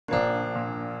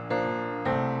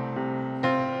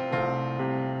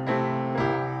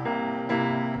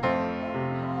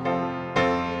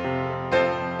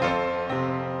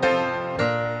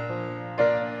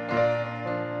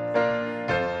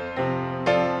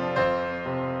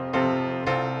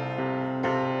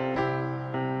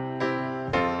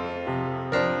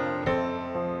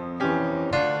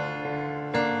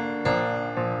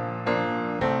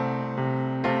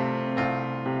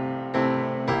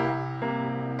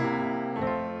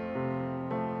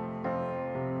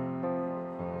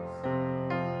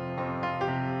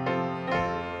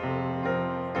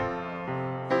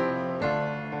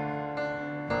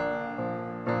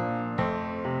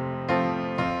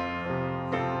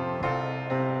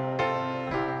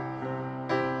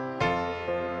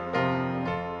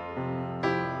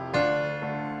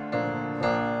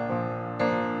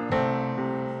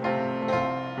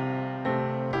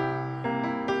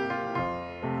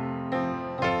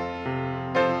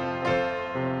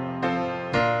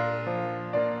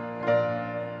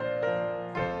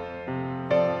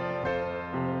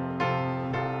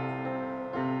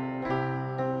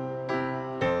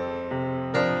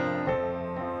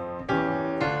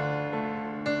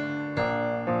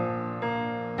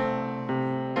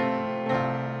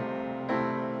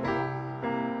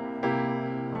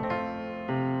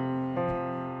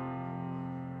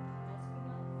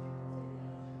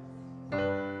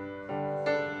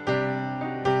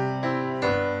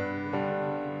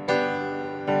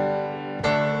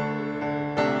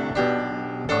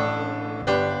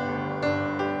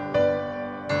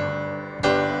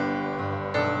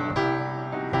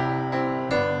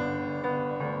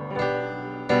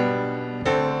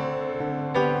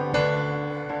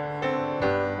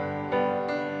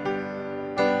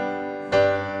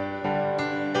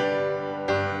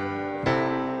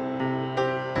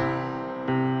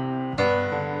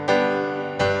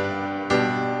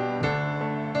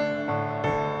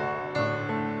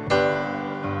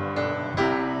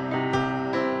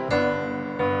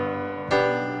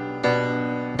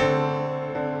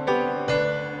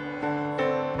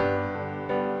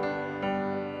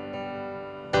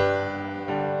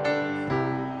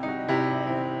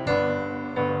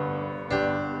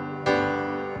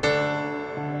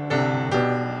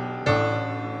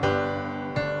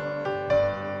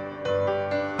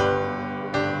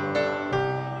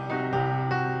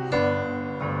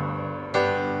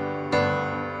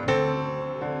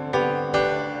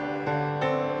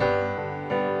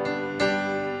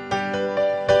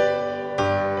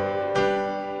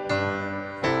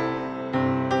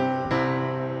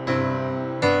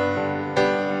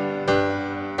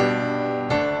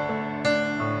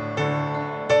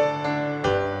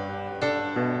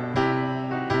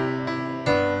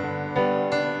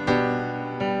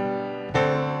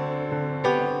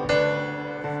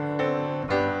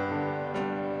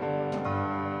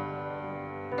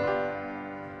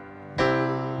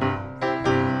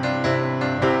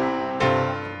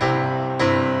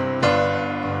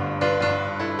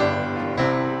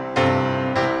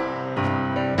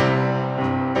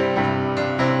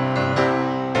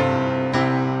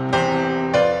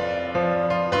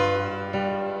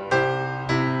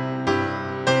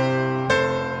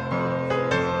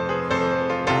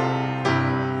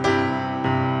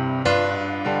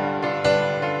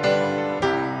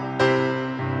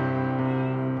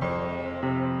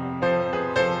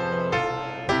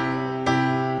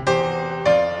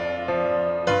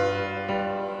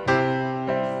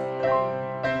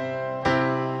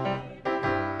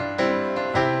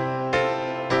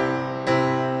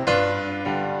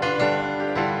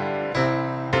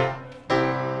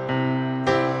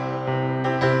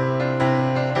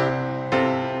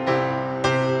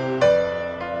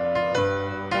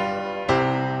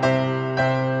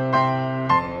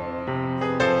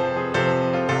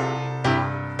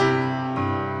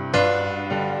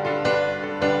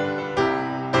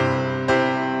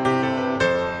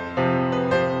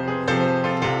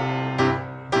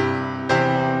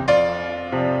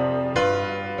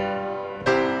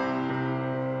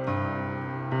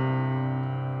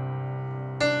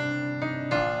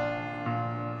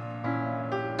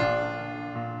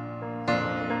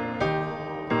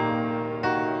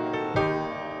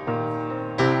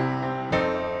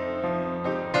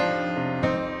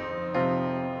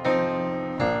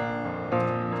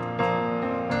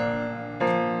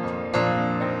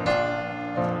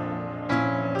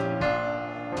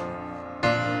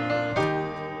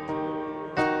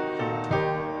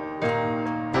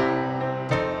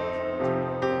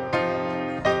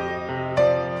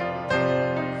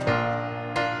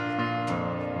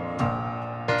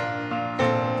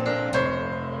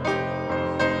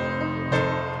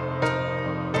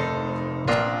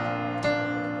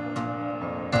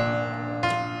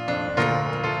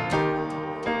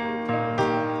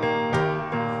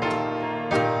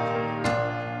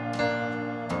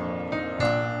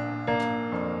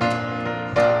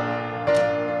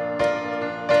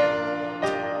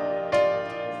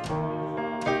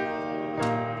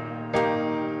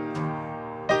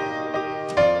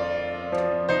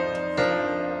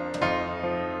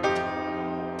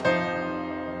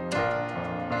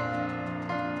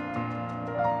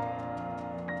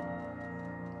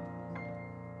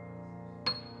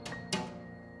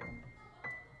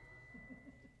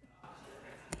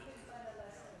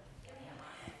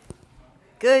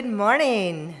Good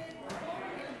morning.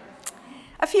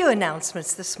 A few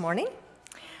announcements this morning.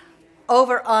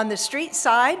 Over on the street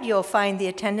side, you'll find the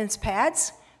attendance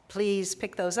pads. Please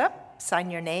pick those up, sign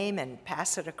your name, and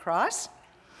pass it across.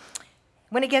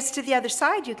 When it gets to the other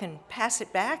side, you can pass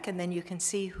it back, and then you can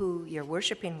see who you're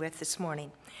worshiping with this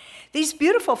morning. These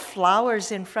beautiful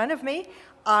flowers in front of me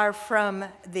are from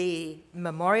the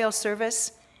memorial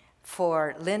service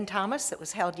for Lynn Thomas that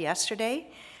was held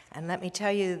yesterday. And let me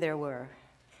tell you, there were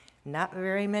not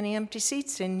very many empty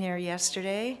seats in here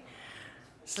yesterday.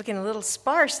 It's looking a little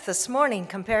sparse this morning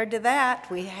compared to that.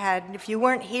 We had, if you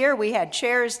weren't here, we had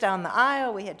chairs down the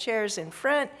aisle, we had chairs in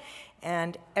front,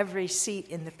 and every seat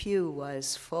in the pew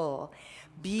was full.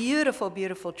 Beautiful,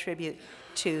 beautiful tribute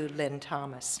to Lynn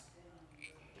Thomas.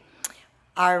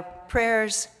 Our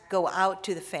prayers go out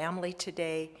to the family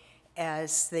today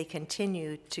as they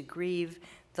continue to grieve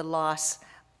the loss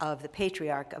of the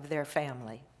patriarch of their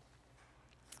family.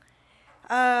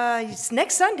 It's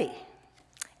next Sunday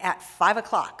at 5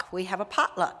 o'clock. We have a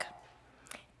potluck,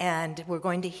 and we're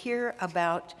going to hear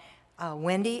about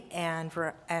Wendy and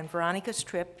Veronica's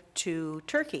trip to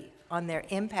Turkey on their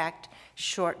Impact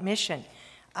Short Mission.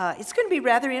 It's going to be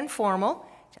rather informal,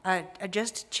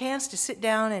 just a chance to sit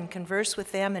down and converse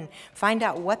with them and find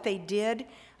out what they did,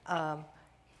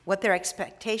 what their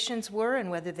expectations were,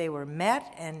 and whether they were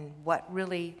met, and what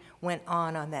really went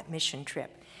on that mission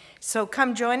trip. So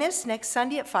come join us next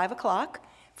Sunday at 5 o'clock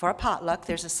for a potluck.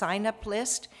 There's a sign-up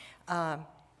list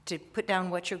to put down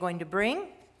what you're going to bring.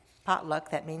 Potluck,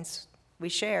 that means we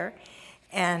share.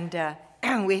 And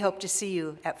we hope to see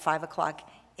you at 5 o'clock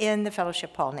in the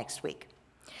fellowship hall next week.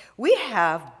 We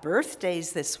have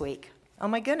birthdays this week. Oh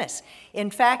my goodness.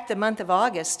 In fact, the month of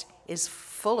August is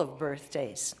full of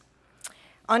birthdays.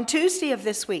 On Tuesday of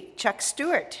this week, Chuck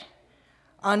Stewart.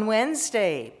 On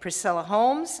Wednesday, Priscilla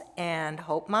Holmes and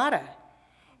Hope Mata.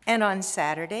 And on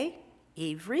Saturday,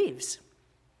 Eve Reeves.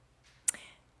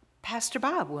 Pastor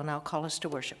Bob will now call us to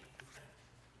worship.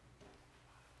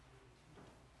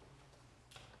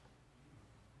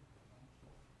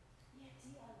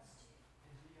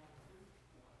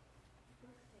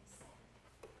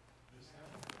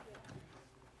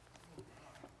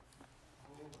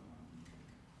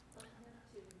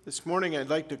 This morning, I'd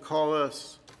like to call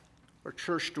us, our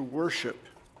church, to worship.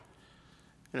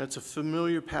 And it's a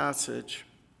familiar passage,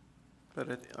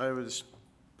 but I was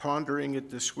pondering it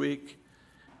this week,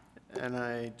 and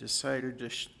I decided to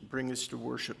bring us to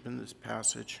worship in this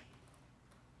passage.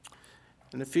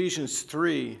 In Ephesians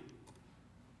 3,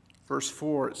 verse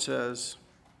 4, it says,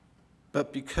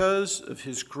 "But because of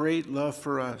his great love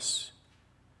for us,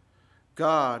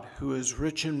 God, who is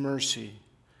rich in mercy,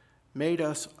 made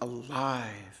us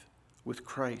alive with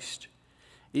Christ.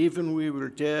 Even we were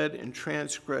dead in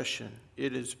transgression.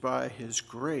 It is by his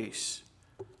grace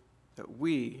that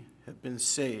we have been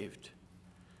saved."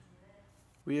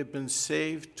 We have been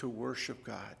saved to worship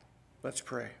God. Let's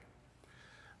pray.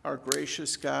 Our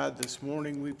gracious God, this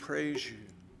morning we praise you.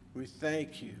 We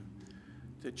thank you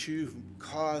that you've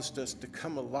caused us to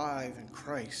come alive in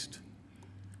Christ.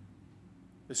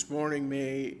 This morning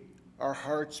may our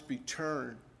hearts be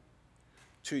turned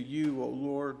to you, O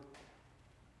Lord,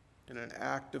 in an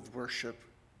act of worship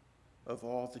of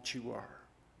all that you are.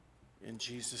 In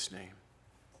Jesus' name,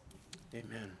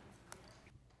 amen.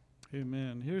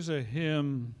 Amen. Here's a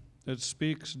hymn that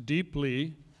speaks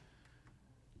deeply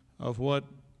of what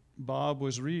Bob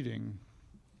was reading.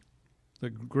 The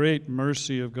great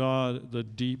mercy of God, the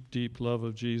deep, deep love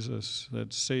of Jesus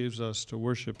that saves us to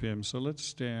worship him. So let's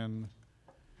stand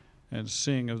and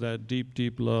sing of that deep,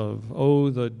 deep love. Oh,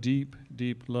 the deep,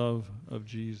 deep love of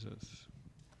Jesus.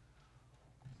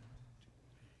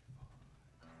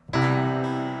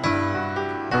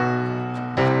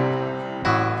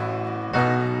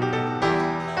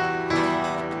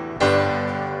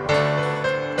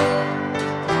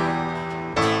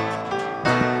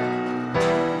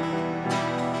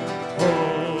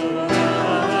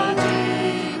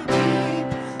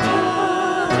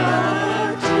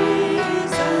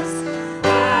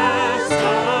 As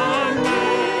the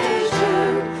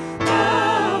measure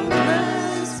of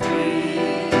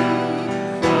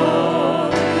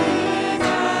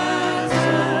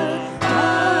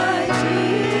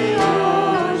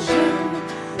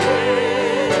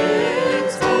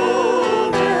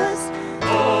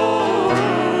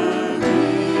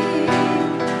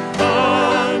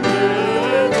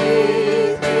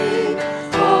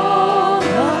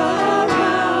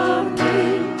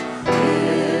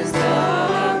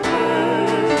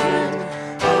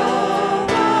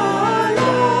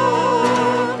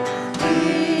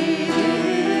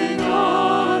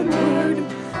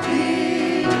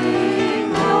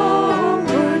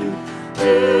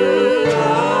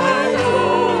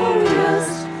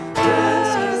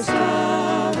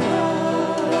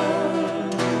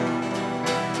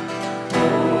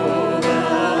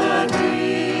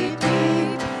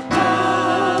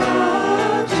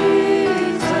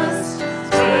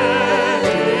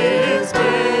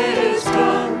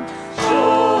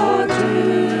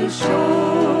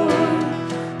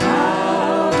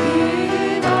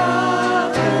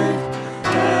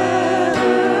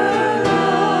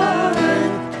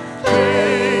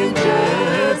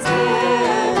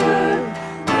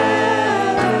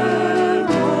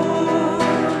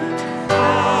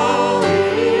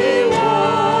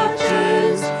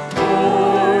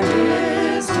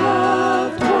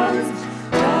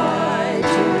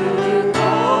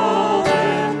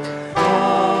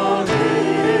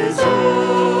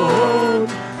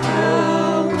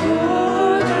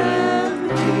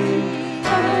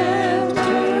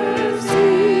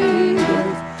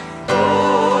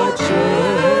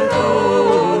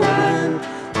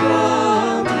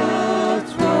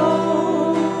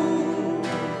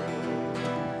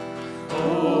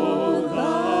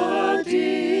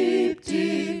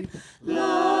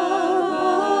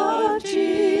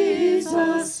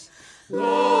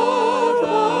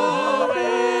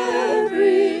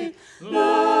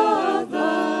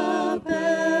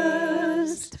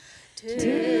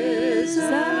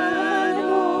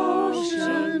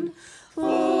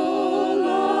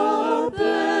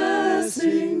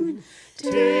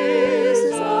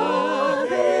 'tis a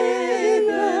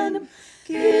haven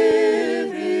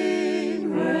giving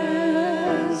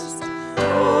rest.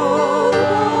 Oh,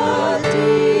 the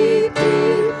deep,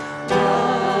 deep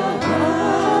love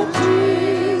of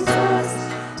Jesus,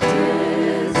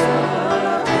 'tis a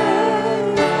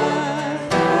haven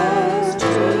close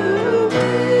to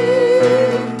me,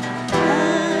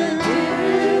 and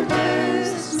it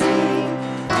lifts me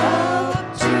up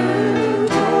to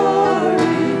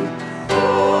glory,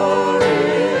 for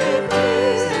it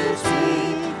lifts me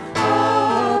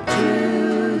up to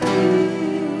thee.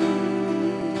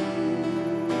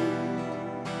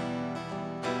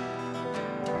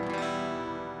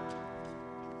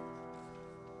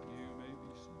 You may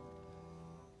be seated.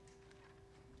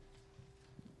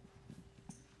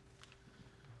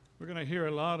 We're going to hear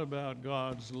a lot about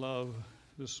God's love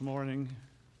this morning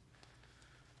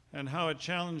and how it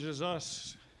challenges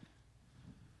us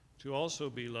to also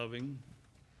be loving.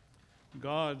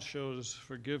 God shows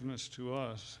forgiveness to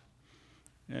us,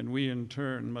 and we in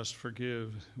turn must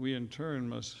forgive. We in turn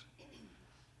must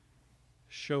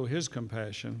show his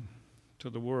compassion to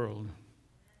the world.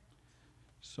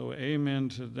 So amen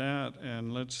to that,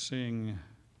 and let's sing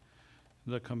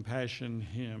the compassion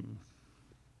hymn.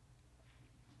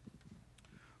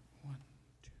 One,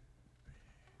 two,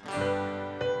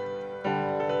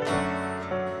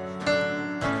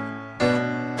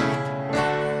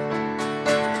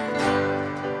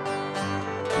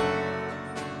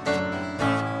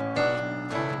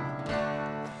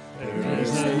 There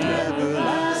is an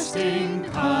everlasting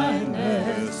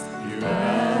kindness you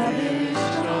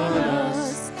lavished on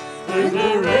us. When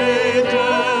the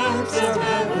radiance of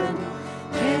heaven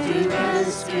came to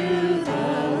rescue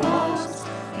the lost,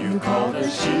 you called the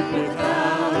sheep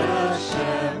without a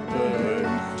shepherd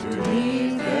to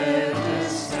meet their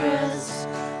distress.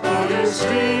 For your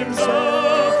streams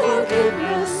of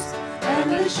forgiveness and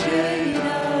the shade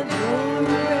of your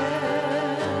rest.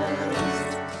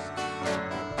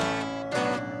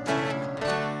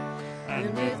 And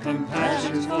with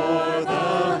compassion for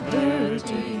the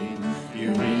hurting, you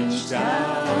reached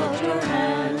out your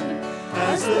hand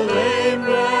as the lame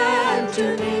ran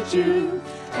to meet you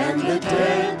and the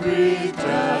dead breathed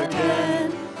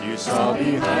again. You saw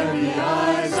behind the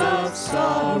eyes of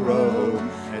sorrow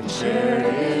and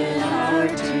shared in our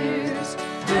tears.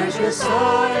 There's the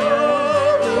sigh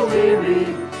of the weary,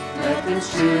 let the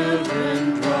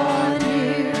children draw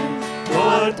near.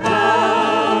 What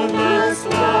boundless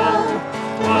love,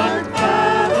 what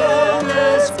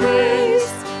fathomless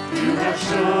grace you have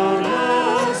shown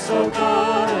us, O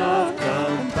God of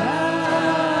compassion.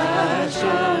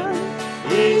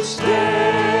 Each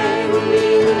day we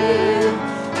live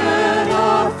an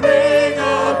offering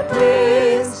of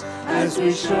praise as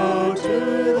we show to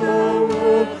the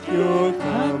world your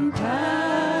compassion.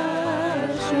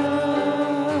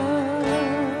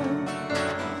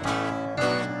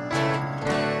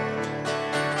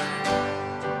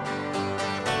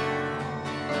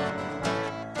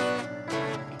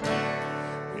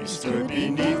 We stood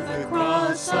beneath the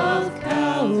cross of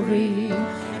Calvary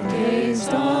and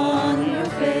gazed on your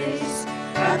face,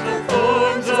 at the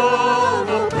thorns of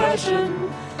oppression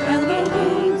and the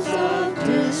wounds of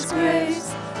disgrace.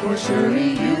 For surely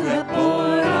you have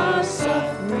borne our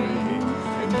suffering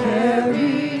and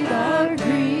carried our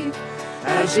grief,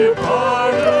 as you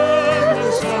pardon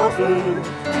the scoffer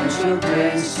and show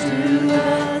grace to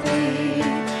the thief.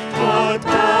 What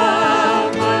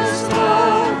boundless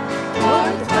love,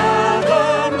 what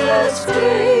fathomless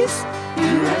grace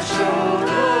you have shown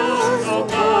us, O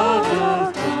God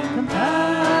of compassion.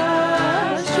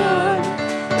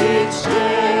 Each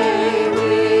day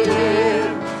we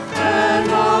live an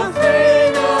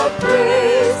offering of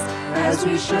praise as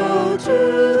we show to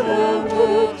the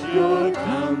world your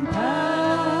compassion.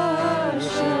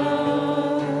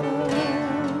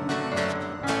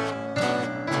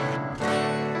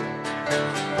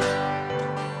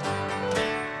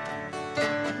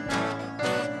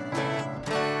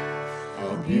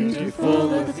 How beautiful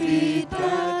the feet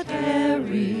that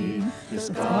carry this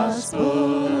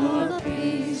gospel of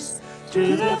peace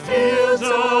to the fields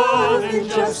of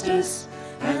injustice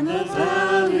and the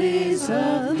valleys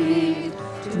of need,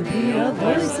 to be a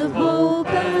voice of hope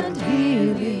and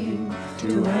healing,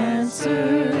 to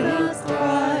answer the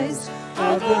cries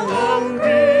of the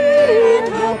hungry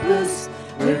and helpless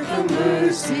with the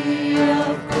mercy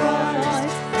of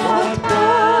Christ. What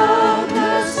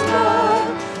boundless love,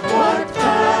 what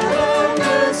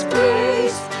fathomless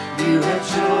grace you have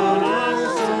shown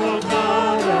us, O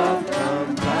God of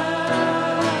compassion.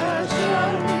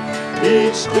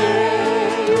 Each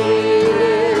day we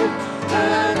live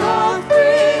an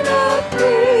offering of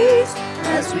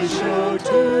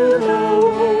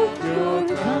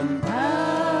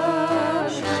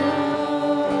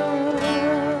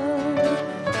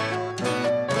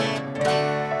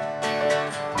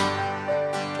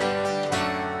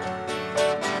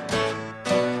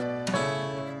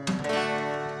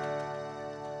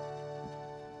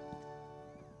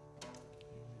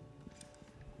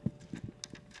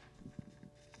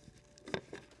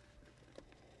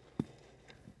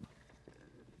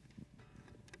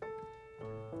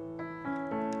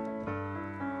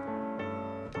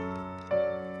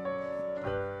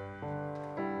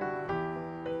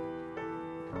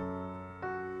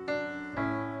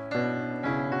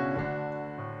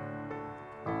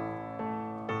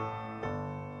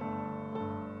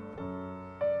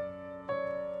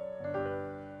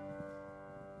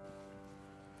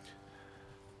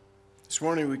This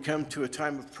morning we come to a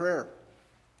time of prayer.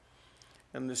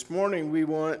 And this morning we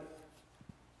want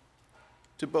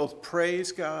to both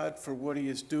praise God for what he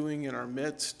is doing in our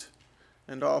midst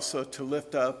and also to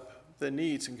lift up the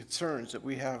needs and concerns that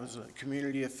we have as a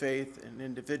community of faith and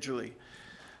individually.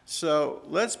 So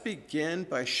let's begin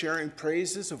by sharing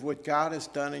praises of what God has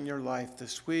done in your life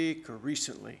this week or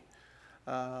recently.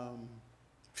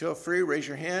 Feel free, raise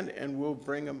your hand, and we'll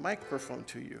bring a microphone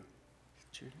to you.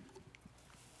 Judy?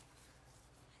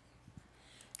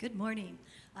 Good morning.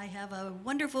 I have a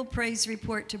wonderful praise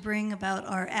report to bring about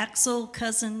our Axel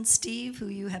cousin Steve, who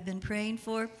you have been praying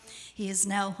for. He is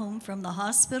now home from the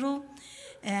hospital,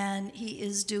 and he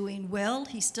is doing well.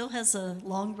 He still has a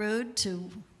long road to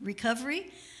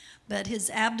recovery, but his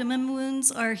abdomen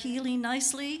wounds are healing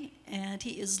nicely, and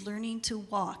he is learning to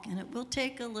walk. And it will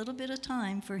take a little bit of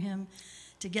time for him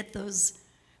to get those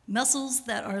muscles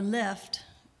that are left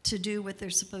to do what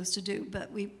they're supposed to do.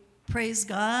 But we praise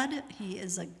God. He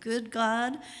is a good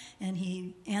God, and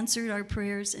he answered our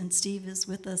prayers, and Steve is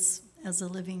with us as a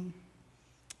living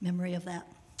memory of that.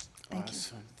 Thank you.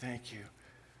 Awesome. Thank you.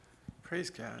 Praise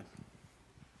God.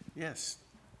 Yes.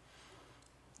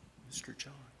 Mr.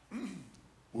 John.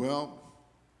 Well,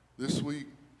 this week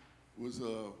was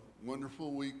a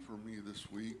wonderful week for me this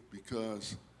week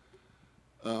because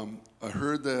I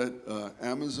heard that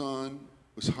Amazon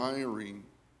was hiring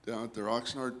down at their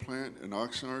Oxnard plant in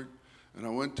Oxnard, and I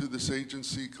went to this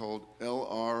agency called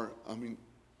ILRS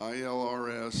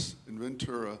in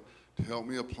Ventura to help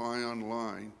me apply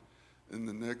online. And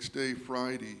the next day,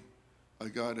 Friday, I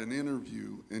got an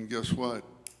interview, and guess what?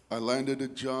 I landed a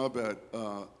job at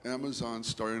Amazon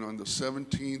starting on the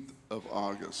 17th of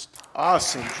August.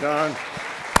 Awesome, John.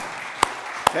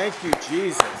 Thank you,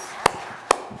 Jesus.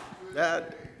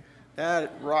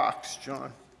 That rocks,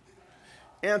 John.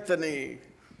 Anthony.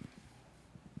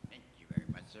 Thank you very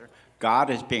much, sir. God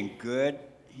has been good.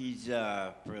 He's,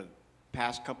 for the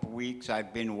past couple of weeks,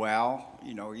 I've been well.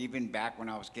 You know, even back when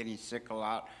I was getting sick a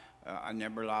lot, I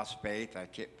never lost faith. I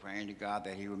kept praying to God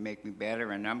that he would make me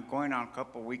better. And I'm going on a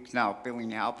couple of weeks now feeling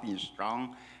healthy and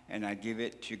strong. And I give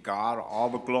it to God all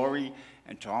the glory.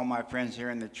 And to all my friends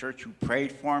here in the church who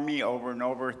prayed for me over and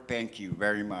over, thank you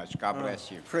very much. God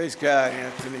bless you. Praise God,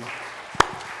 Anthony.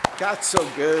 God's so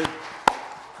good.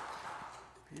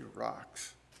 He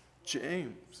rocks.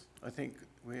 James, I think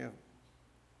we have,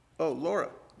 oh, Laura.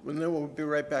 And then we'll be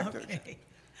right back there. Okay.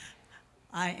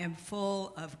 I am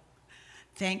full of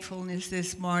thankfulness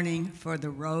this morning for the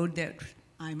road that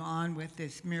I'm on with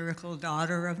this miracle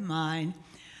daughter of mine.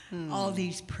 All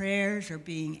these prayers are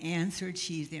being answered.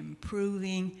 She's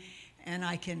improving, and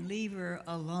I can leave her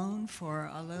alone for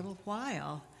a little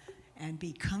while and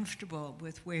be comfortable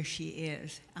with where she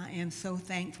is. I am so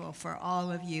thankful for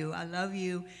all of you. I love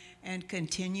you, and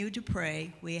continue to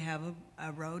pray. We have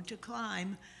a road to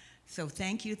climb, so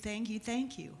thank you, thank you,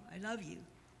 thank you. I love you.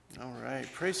 All right.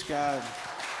 Praise God.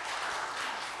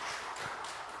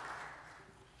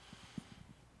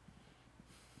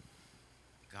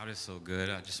 God is so good.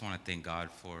 I just want to thank God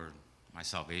for my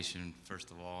salvation, first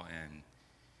of all, and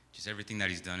just everything that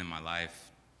he's done in my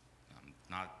life.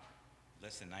 Not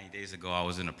less than 90 days ago, I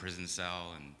was in a prison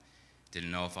cell and didn't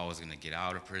know if I was going to get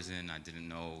out of prison. I didn't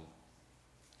know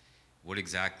what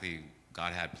exactly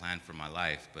God had planned for my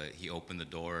life, but he opened the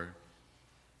door.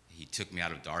 He took me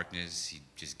out of darkness. He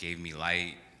just gave me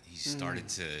light. He started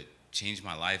to change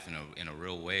my life in a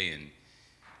real way, and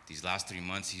these last 3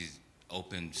 months, he's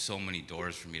opened so many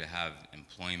doors for me to have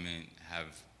employment, have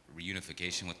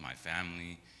reunification with my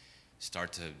family,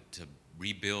 start to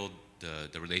rebuild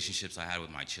the relationships I had with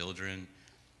my children,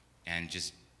 and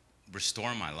just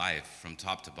restore my life from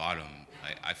top to bottom.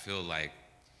 I feel like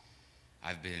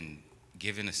I've been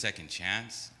given a second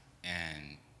chance,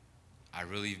 and I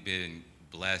really been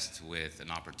blessed with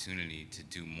an opportunity to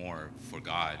do more for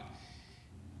God.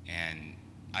 And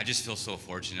I just feel so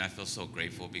fortunate. I feel so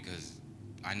grateful because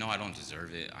I know I don't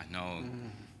deserve it. I know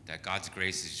that God's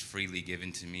grace is freely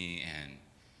given to me, and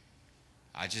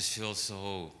I just feel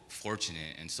so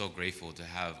fortunate and so grateful to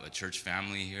have a church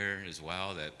family here as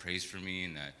well that prays for me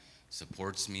and that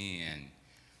supports me. And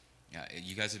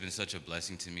you guys have been such a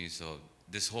blessing to me. So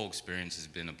this whole experience has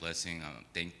been a blessing.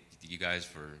 Thank you guys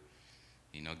for,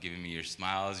 giving me your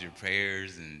smiles, your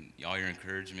prayers, and all your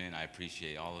encouragement. I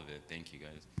appreciate all of it. Thank you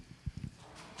guys.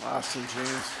 Awesome,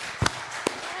 James.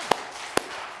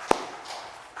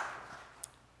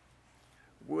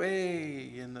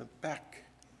 Way in the back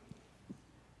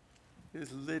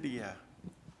is Lydia.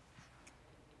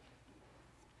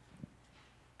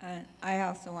 I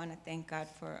also want to thank God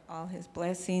for all his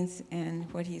blessings and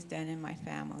what he's done in my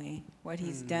family, what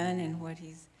he's done and what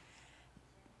he's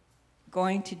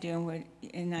going to do,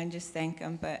 and I just thank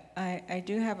him. But I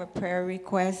do have a prayer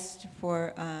request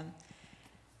for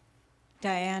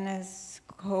Diana's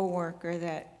co-worker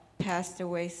that passed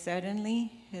away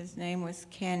suddenly. His name was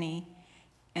Kenny,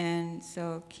 and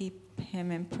so keep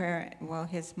him in prayer. Well,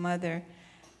 his mother,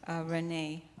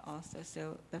 Renee, also,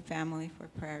 so the family for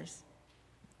prayers.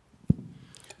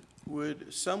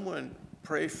 Would someone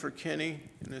pray for Kenny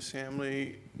and his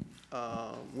family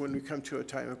when we come to a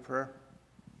time of prayer?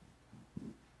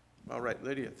 All right,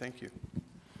 Lydia, thank you.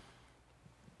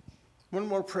 One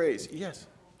more praise. Yes.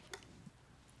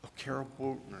 Oh, Carol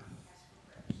Boatner.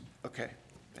 Okay,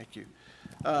 thank you.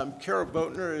 Carol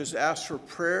Boatner has asked for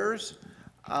prayers.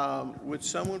 Would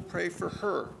someone pray for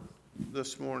her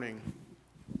this morning?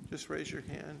 Just raise your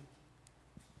hand.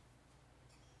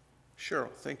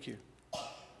 Cheryl, thank you.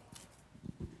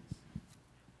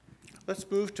 Let's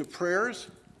move to prayers.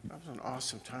 That was an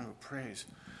awesome time of praise.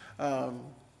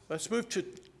 Let's move to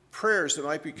prayers that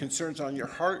might be concerns on your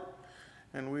heart,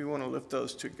 and we want to lift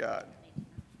those to God.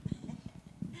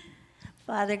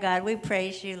 Father God, we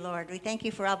praise you, Lord. We thank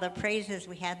you for all the praises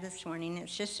we had this morning.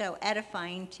 It's just so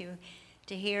edifying to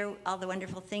hear all the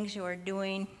wonderful things you are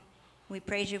doing. We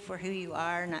praise you for who you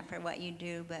are, not for what you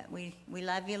do, but we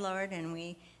love you, Lord, and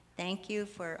we thank you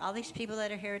for all these people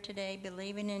that are here today,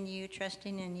 believing in you,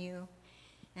 trusting in you,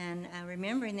 and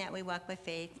remembering that we walk by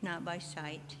faith, not by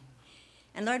sight.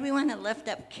 And Lord, we want to lift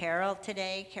up Carol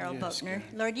today, Carol Boatner.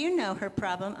 God. Lord, you know her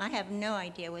problem. I have no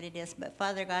idea what it is, but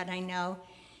Father God, I know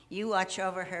you watch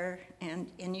over her and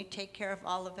you take care of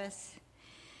all of us.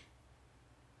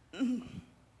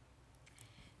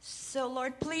 So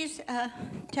Lord, please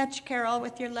touch Carol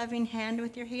with your loving hand,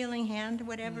 with your healing hand,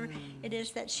 whatever it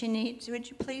is that she needs. Would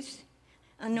you please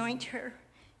anoint her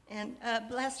and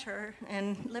bless her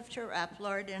and lift her up,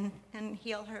 Lord, and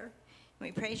heal her.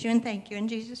 We praise you and thank you in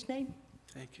Jesus' name.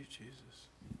 Thank you, Jesus.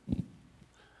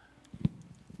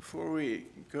 Before we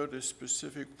go to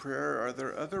specific prayer, are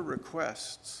there other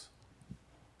requests?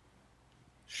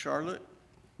 Charlotte?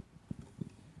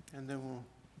 And then we'll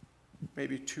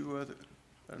maybe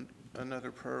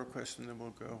another prayer request, and then we'll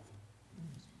go.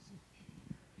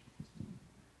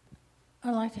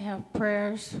 I'd like to have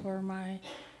prayers for my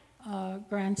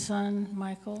grandson,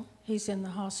 Michael. He's in the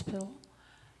hospital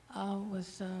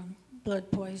with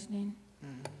blood poisoning.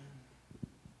 Mm-hmm.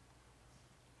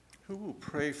 Who will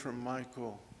pray for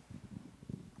Michael?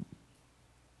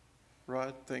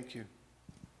 Rod, thank you.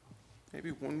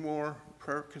 Maybe one more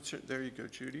prayer concern. There you go,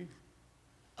 Judy.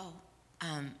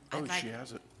 I'd like she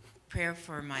has it. Prayer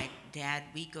for my dad.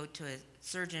 We go to a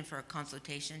surgeon for a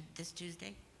consultation this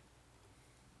Tuesday.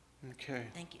 Okay.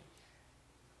 Thank you.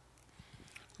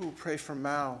 Who will pray for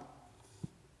Mal?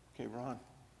 Okay, Ron.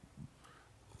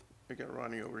 I got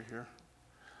Ronnie over here.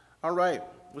 All right,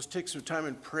 let's take some time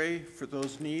and pray for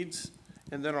those needs,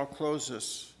 and then I'll close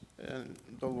this in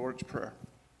the Lord's Prayer.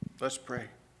 Let's pray.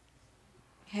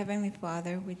 Heavenly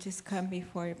Father, we just come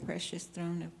before your precious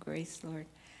throne of grace, Lord,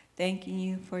 thanking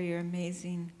you for your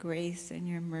amazing grace and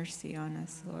your mercy on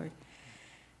us, Lord.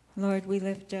 Lord, we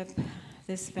lift up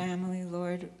this family,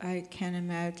 Lord. I can't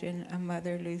imagine a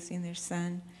mother losing their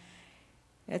son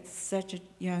at such a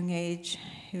young age.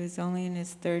 He was only in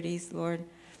his 30s, Lord.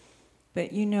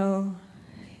 But you know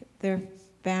their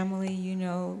family, you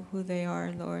know who they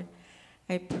are, Lord.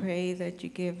 I pray that you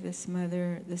give this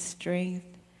mother the strength,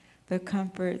 the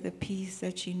comfort, the peace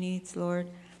that she needs, Lord.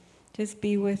 Just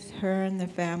be with her and the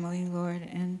family, Lord,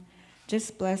 and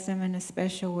just bless them in a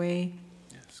special way.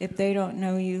 Yes, if they don't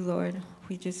know you, Lord,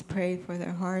 we just pray for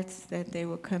their hearts that they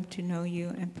will come to know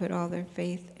you and put all their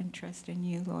faith and trust in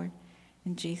you, Lord.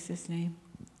 In Jesus' name.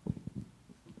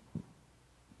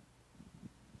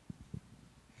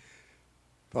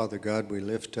 Father God, we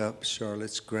lift up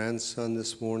Charlotte's grandson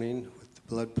this morning with the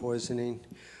blood poisoning.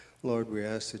 Lord, we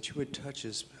ask that you would touch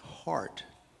his heart.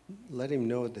 Let him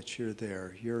know that you're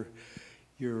there. Your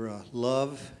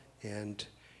love and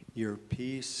your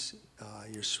peace,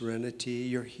 your serenity,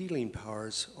 your healing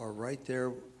powers are right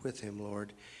there with him,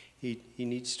 Lord. He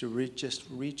needs to just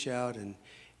reach out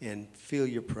and feel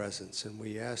your presence. And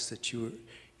we ask that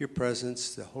your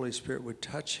presence, the Holy Spirit, would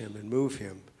touch him and move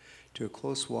him to a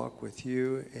close walk with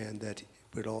you, and that it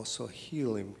would also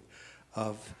heal him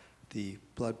of the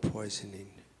blood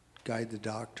poisoning. Guide the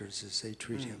doctors as they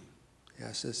treat him. I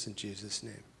ask this in Jesus'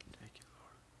 name. Thank you,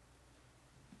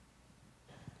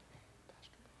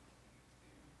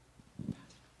 Lord.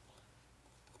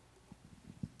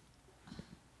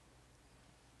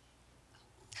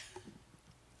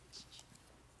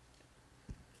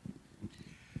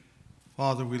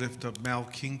 Father, we lift up Mal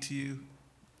King to you.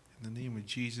 In the name of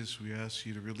Jesus, we ask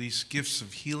you to release gifts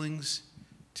of healings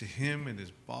to him and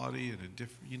his body and a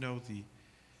different,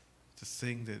 the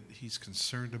thing that he's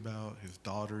concerned about, his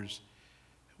daughters.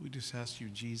 We just ask you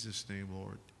in Jesus' name,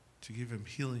 Lord, to give him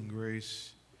healing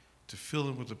grace, to fill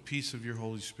him with the peace of your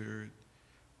Holy Spirit,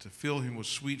 to fill him with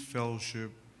sweet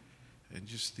fellowship, and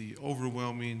just the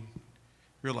overwhelming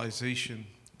realization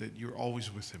that you're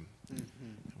always with him. And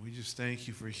we just thank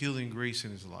you for healing grace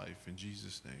in his life. In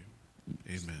Jesus' name,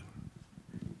 amen.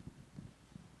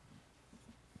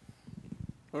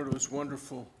 Lord, it was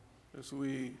wonderful as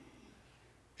we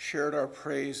shared our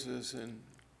praises and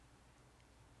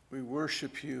we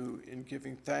worship you in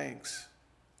giving thanks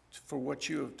for what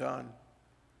you have done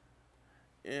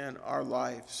in our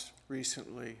lives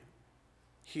recently.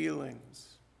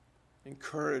 Healings,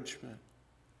 encouragement,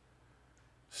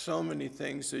 so many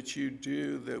things that you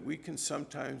do that we can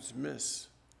sometimes miss.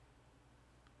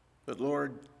 But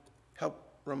Lord,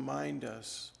 help remind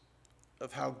us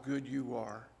of how good you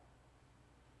are.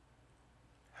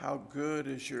 How good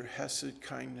is your hesed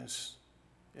kindness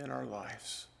in our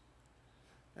lives.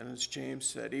 And as James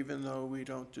said, even though we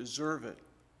don't deserve it,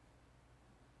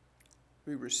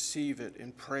 we receive it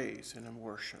in praise and in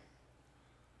worship.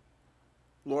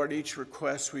 Lord, each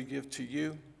request we give to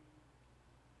you.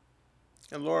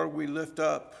 And Lord, we lift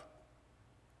up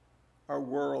our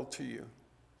world to you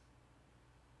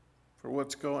for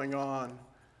what's going on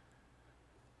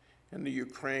in the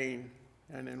Ukraine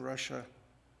and in Russia.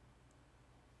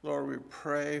 Lord, we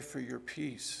pray for your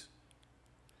peace,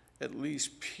 at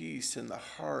least peace in the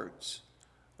hearts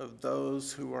of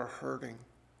those who are hurting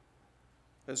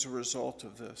as a result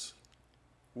of this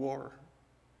war.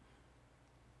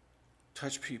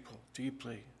 Touch people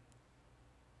deeply.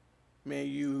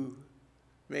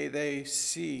 May they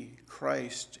see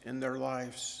Christ in their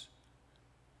lives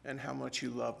and how much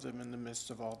you love them in the midst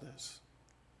of all this.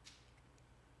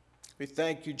 We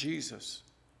thank you, Jesus,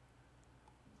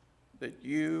 that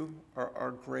you are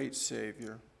our great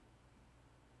Savior.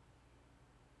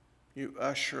 You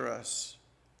usher us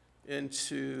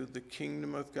into the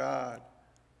kingdom of God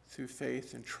through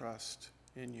faith and trust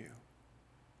in you.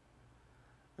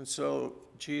 And so,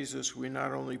 Jesus, we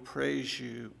not only praise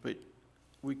you, but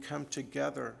we come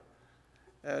together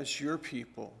as your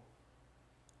people,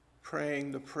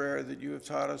 praying the prayer that you have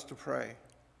taught us to pray,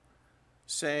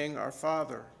 saying, Our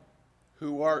Father,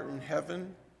 who art in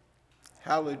heaven,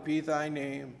 hallowed be thy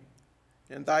name,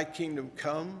 and thy kingdom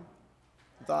come,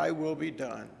 thy will be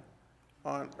done,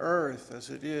 on earth as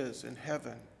it is in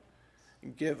heaven.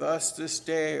 And give us this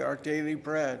day our daily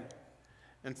bread,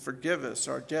 and forgive us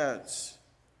our debts,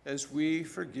 as we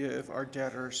forgive our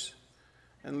debtors.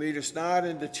 And lead us not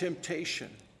into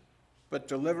temptation, but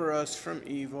deliver us from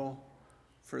evil.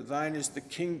 For thine is the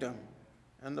kingdom,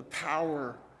 and the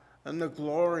power, and the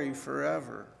glory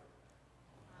forever.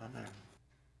 Amen.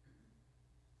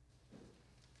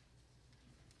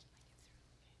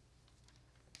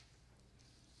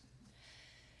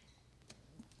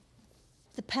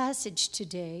 The passage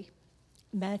today,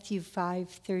 Matthew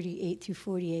 5:38 through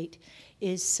 48,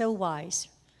 is so wise.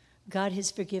 God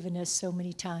has forgiven us so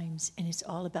many times, and it's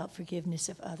all about forgiveness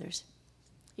of others.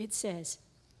 It says,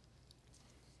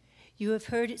 You have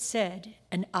heard it said,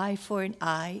 an eye for an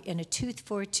eye and a tooth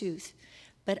for a tooth.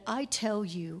 But I tell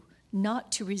you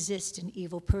not to resist an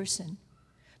evil person.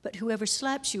 But whoever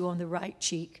slaps you on the right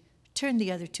cheek, turn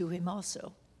the other to him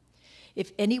also.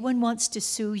 If anyone wants to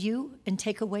sue you and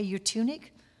take away your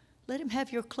tunic, let him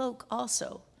have your cloak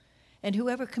also. And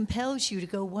whoever compels you to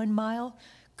go 1 mile,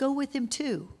 go with him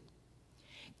 2.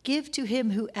 Give to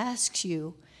him who asks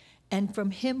you, and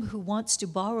from him who wants to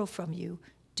borrow from you,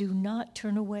 do not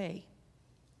turn away.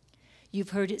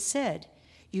 You've heard it said,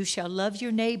 you shall love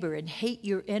your neighbor and hate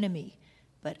your enemy.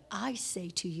 But I say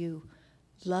to you,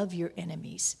 love your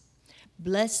enemies.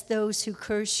 Bless those who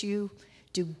curse you,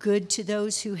 do good to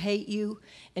those who hate you,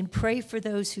 and pray for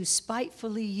those who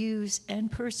spitefully use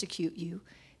and persecute you,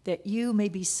 that you may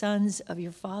be sons of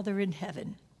your Father in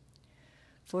heaven.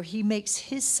 For he makes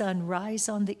his sun rise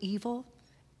on the evil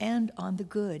and on the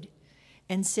good,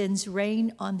 and sends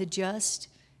rain on the just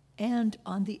and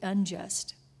on the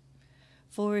unjust.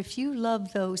 For if you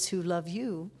love those who love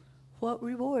you, what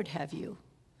reward have you?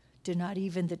 Do not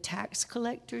even the tax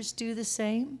collectors do the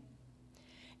same?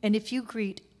 And if you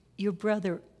greet your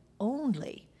brother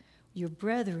only, your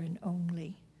brethren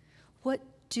only, what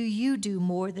do you do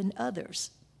more than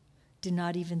others? Do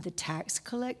not even the tax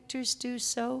collectors do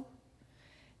so?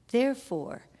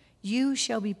 Therefore, you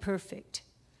shall be perfect,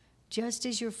 just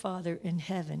as your Father in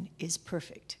heaven is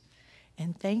perfect.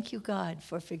 And thank you, God,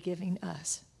 for forgiving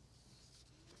us.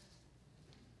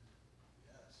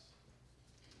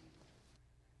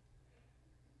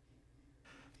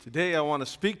 Today I want to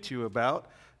speak to you about,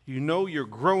 you know you're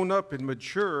grown up and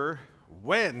mature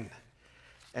when?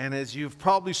 And as you've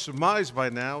probably surmised by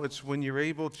now, it's when you're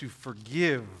able to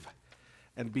forgive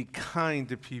and be kind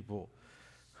to people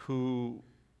who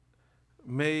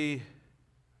may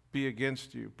be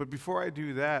against you. But before I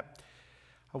do that,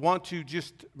 I want to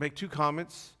just make two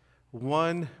comments.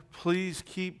 One, please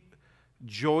keep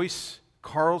Joyce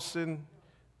Carlson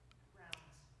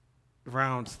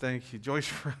Rounds, thank you.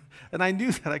 Joyce Rounds. And I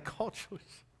knew that. I called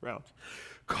Joyce Rounds.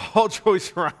 Call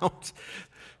Joyce Rounds.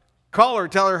 Call her,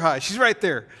 tell her hi. She's right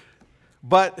there.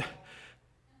 But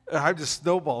I'm just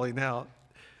snowballing now.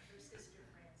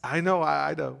 I know,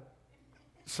 I know.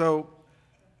 So,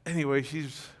 anyway,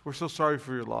 we're so sorry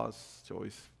for your loss,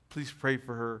 Joyce. Please pray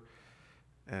for her.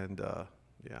 And,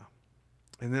 yeah.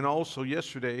 And then also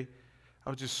yesterday, I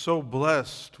was just so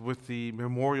blessed with the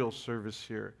memorial service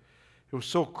here. It was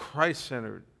so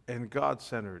Christ-centered and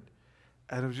God-centered.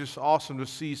 And it was just awesome to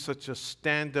see such a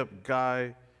stand-up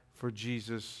guy for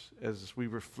Jesus as we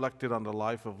reflected on the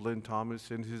life of Lynn Thomas.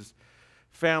 And his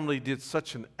family did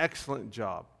such an excellent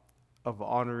job of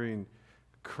honoring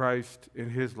Christ in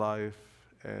his life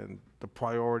and the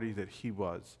priority that he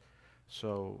was.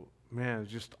 So, man,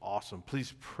 it's just awesome.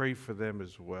 Please pray for them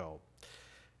as well.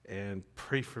 And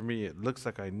pray for me. It looks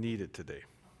like I need it today.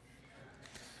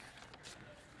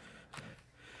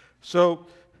 So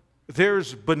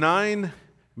there's benign,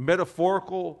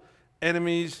 metaphorical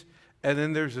enemies, and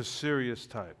then there's the serious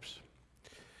types.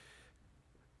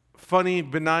 Funny,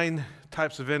 benign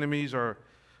types of enemies are,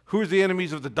 who's the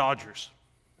enemies of the Dodgers?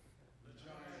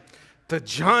 The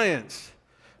Giants.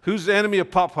 Who's the enemy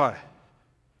of Popeye?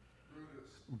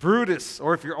 Brutus,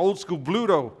 or if you're old school,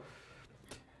 Bluto.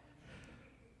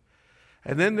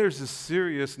 And then there's the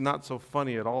serious, not so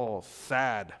funny at all,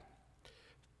 sad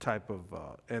type of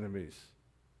enemies,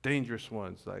 dangerous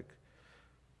ones like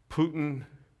Putin,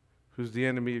 who's the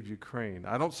enemy of Ukraine.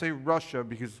 I don't say Russia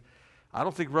because I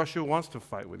don't think Russia wants to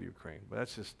fight with Ukraine, but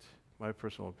that's just my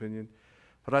personal opinion.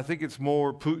 But I think it's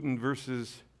more Putin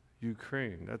versus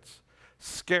Ukraine. That's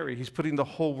scary. He's putting the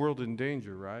whole world in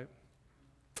danger, right?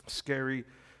 Scary,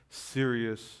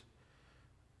 serious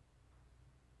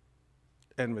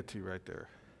enmity right there.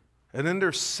 And then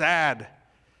there's sad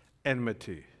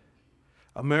enmity.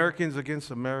 Americans against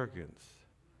Americans.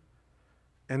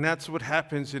 And that's what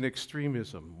happens in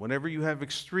extremism. Whenever you have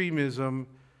extremism,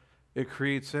 it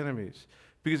creates enemies.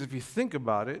 Because if you think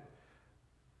about it,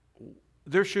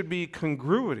 there should be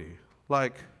congruity,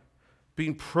 like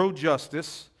being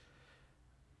pro-justice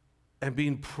and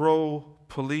being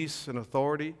pro-police and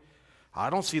authority. I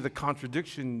don't see the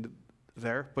contradiction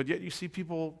there, but yet you see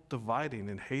people dividing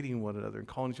and hating one another and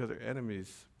calling each other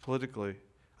enemies politically.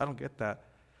 I don't get that.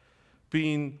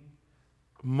 Being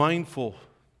mindful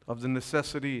of the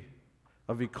necessity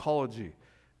of ecology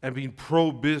and being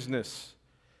pro-business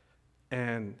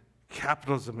and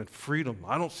capitalism and freedom.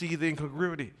 I don't see the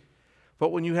incongruity.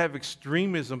 But when you have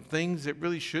extremism, things that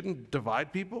really shouldn't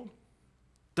divide people.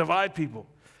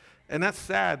 And that's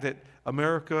sad that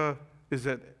America is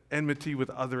at enmity with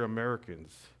other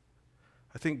Americans.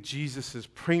 I think Jesus is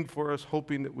praying for us,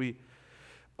 hoping that we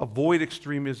avoid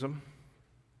extremism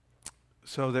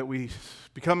so that we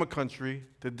become a country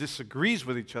that disagrees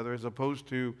with each other as opposed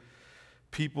to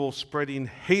people spreading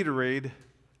haterade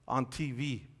on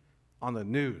TV, on the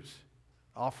news,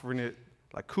 offering it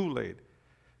like Kool-Aid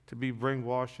to be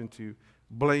brainwashed and to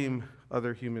blame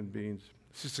other human beings.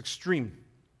 It's just extreme.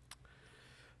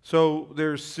 So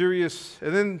there's serious,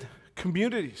 and then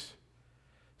communities,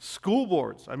 school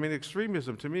boards. I mean,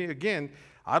 extremism, to me, again,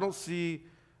 I don't see,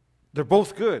 they're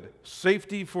both good.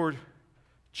 Safety for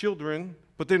children,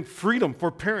 but then freedom for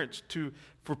parents to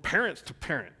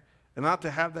parent, and not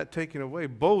to have that taken away.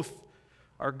 Both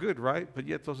are good, right? But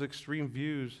yet those extreme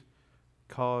views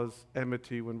cause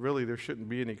enmity when really there shouldn't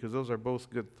be any, because those are both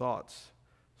good thoughts.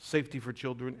 Safety for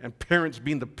children and parents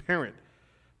being the parent,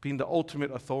 being the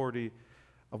ultimate authority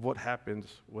of what happens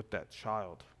with that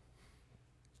child.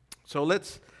 So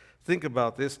let's think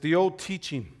about this. The old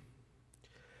teaching.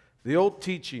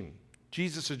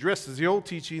 Jesus addresses the old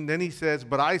teaching, then he says,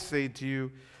 but I say to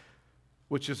you,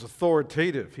 which is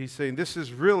authoritative. He's saying this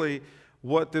is really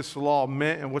what this law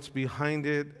meant and what's behind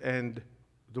it and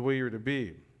the way you're to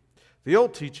be. The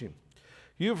old teaching.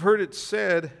 You've heard it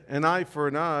said, an eye for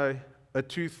an eye, a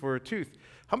tooth for a tooth.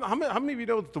 How many of you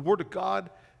know that the Word of God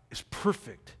is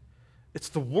perfect? It's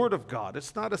the Word of God.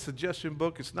 It's not a suggestion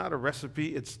book. It's not a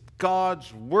recipe. It's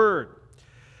God's Word.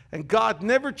 And God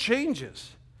never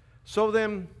changes. So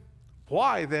then,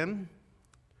 why then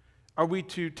are we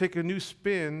to take a new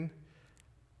spin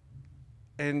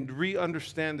and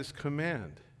re-understand this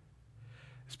command?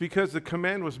 It's because the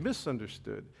command was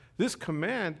misunderstood. This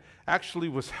command actually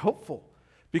was helpful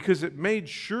because it made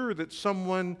sure that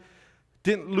someone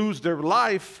didn't lose their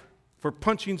life for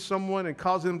punching someone and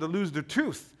causing them to lose their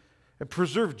tooth. It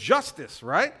preserved justice,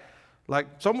 right? Like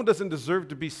someone doesn't deserve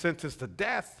to be sentenced to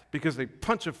death because they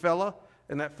punch a fella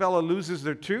and that fella loses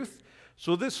their tooth.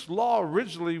 So this law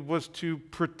originally was to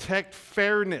protect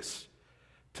fairness,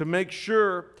 to make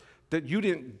sure that you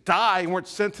didn't die and weren't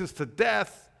sentenced to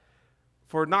death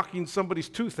for knocking somebody's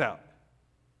tooth out.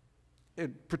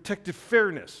 It protected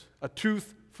fairness, a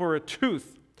tooth for a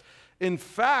tooth. In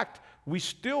fact, we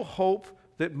still hope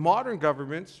that modern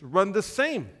governments run the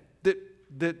same,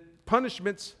 that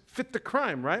punishments fit the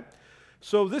crime, right?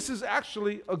 So this is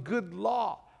actually a good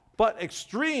law. But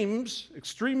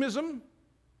extremism,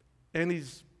 and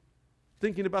he's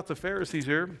thinking about the Pharisees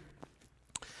here,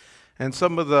 and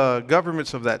some of the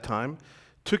governments of that time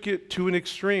took it to an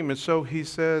extreme. And so he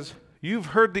says, you've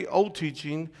heard the old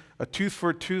teaching, a tooth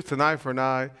for a tooth, an eye for an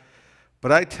eye,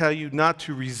 but I tell you not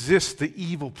to resist the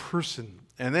evil person.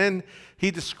 And then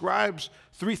he describes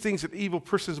 3 things that evil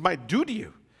persons might do to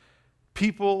you.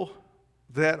 People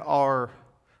that are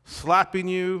slapping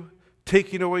you,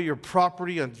 taking away your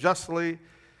property unjustly.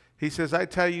 He says, I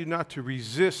tell you not to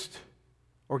resist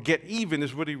or get even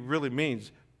is what he really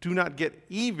means. Do not get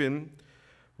even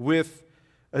with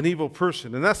an evil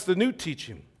person. And that's the new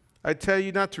teaching. I tell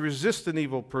you not to resist an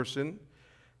evil person.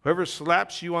 Whoever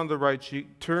slaps you on the right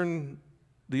cheek, turn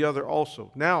the other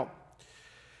also. Now,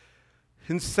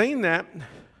 in saying that,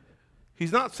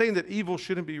 he's not saying that evil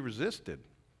shouldn't be resisted.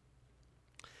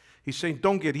 He's saying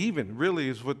don't get even, really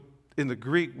is what in the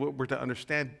Greek what we're to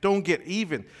understand. Don't get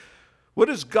even. What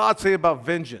does God say about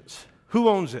vengeance? Who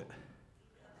owns it?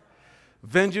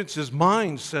 Vengeance is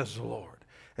mine, says the Lord.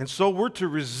 And so we're to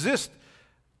resist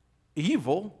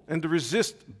evil and to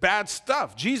resist bad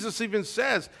stuff. Jesus even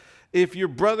says, if your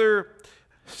brother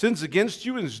sins against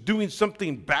you and is doing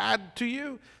something bad to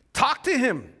you, talk to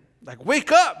him. Like,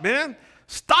 wake up, man.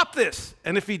 Stop this.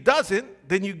 And if he doesn't,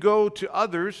 then you go to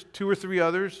others, 2 or 3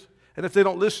 others. And if they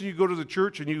don't listen, you go to the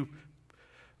church and you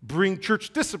bring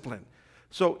church discipline.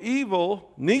 So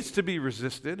evil needs to be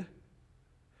resisted.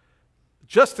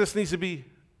 Justice needs to be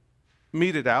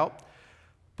meted out.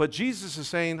 But Jesus is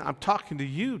saying, I'm talking to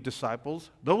you,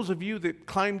 disciples, those of you that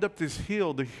climbed up this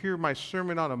hill to hear my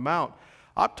Sermon on the Mount.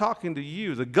 I'm talking to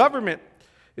you. The government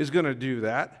is going to do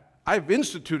that. I've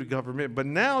instituted government, but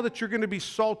now that you're going to be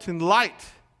salt and light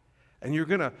and you're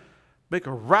going to make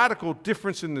a radical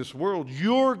difference in this world,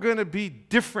 you're going to be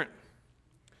different.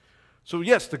 So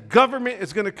yes, the government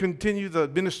is going to continue the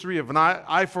ministry of an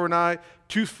eye for an eye,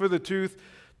 tooth for the tooth.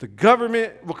 The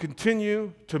government will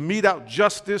continue to mete out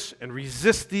justice and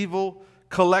resist evil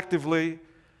collectively,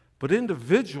 but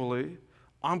individually,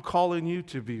 I'm calling you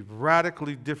to be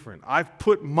radically different. I've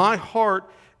put my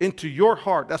heart into your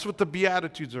heart. That's what the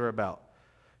Beatitudes are about.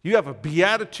 You have a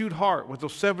beatitude heart with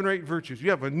those 7 or 8 virtues. You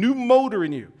have a new motor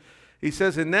in you. He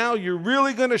says, and now you're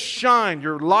really going to shine.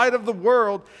 You're light of the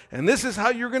world, and this is how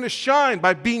you're going to shine,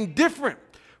 by being different.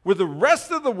 Where the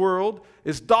rest of the world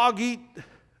is dog eat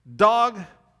dog,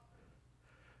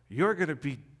 you're going to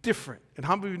be different. And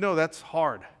how many of you know that's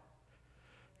hard?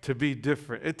 To be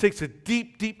different. It takes a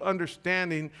deep, deep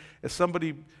understanding,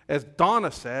 as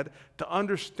Donna said, to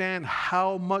understand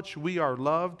how much we are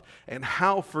loved and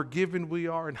how forgiven we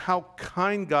are and how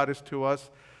kind God is to us,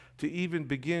 to even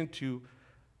begin to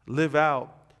live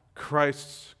out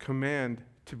Christ's command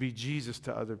to be Jesus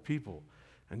to other people.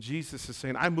 And Jesus is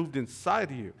saying, I moved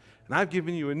inside of you, and I've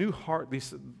given you a new heart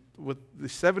with the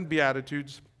 7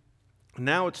 Beatitudes.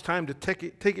 Now it's time to take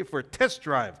it for a test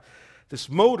drive. This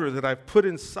motor that I've put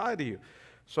inside of you.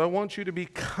 So I want you to be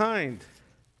kind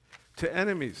to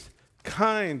enemies,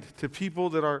 kind to people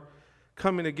that are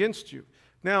coming against you.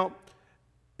 Now,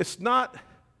 it's not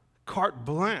carte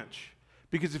blanche,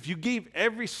 because if you gave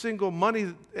every single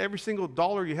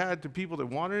dollar you had to people that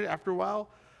wanted it, after a while,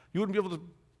 you wouldn't be able to,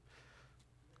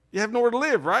 you have nowhere to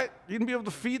live, right? You wouldn't be able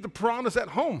to feed the piranhas at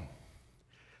home.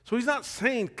 So he's not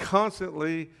saying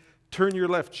constantly, turn your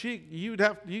left cheek. You'd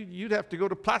have to go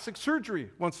to plastic surgery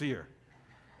once a year.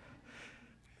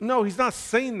 No, he's not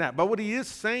saying that. But what he is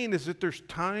saying is that there's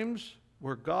times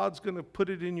where God's going to put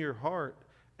it in your heart,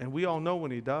 and we all know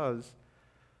when he does.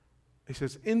 He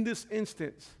says, in this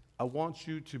instance, I want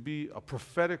you to be a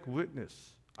prophetic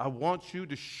witness. I want you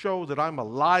to show that I'm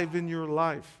alive in your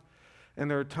life.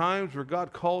 And there are times where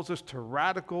God calls us to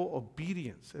radical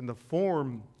obedience in the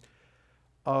form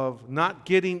of not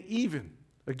getting even.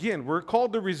 Again, we're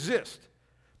called to resist,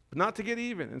 but not to get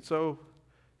even. And so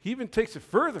he even takes it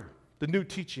further, the new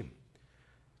teaching.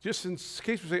 Just in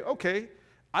case we say, okay,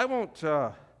 I won't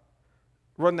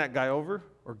run that guy over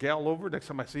or gal over next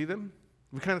time I see them.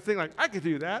 We kind of think like, I could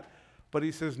do that. But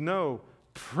he says, no,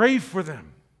 pray for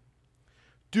them.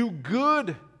 Do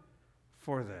good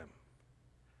for them.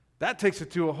 That takes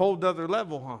it to a whole nother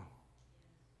level, huh?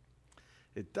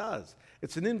 It does.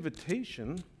 It's an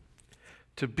invitation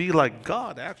to be like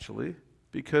God, actually,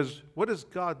 because what does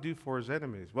God do for his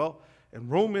enemies? Well, in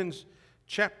Romans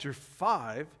chapter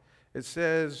 5, it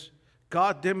says,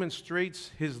 God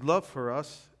demonstrates his love for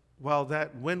us, while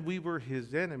that when we were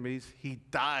his enemies, he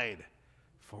died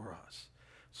for us.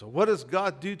 So what does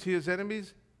God do to his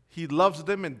enemies? He loves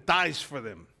them and dies for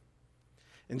them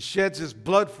and sheds his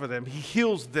blood for them. He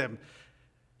heals them.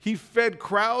 He fed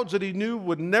crowds that he knew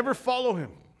would never follow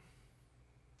him.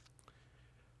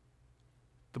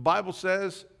 The Bible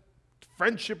says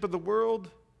friendship of the world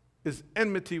is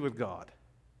enmity with God.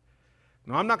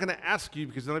 Now, I'm not going to ask you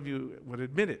because none of you would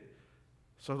admit it,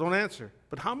 so don't answer.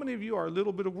 But how many of you are a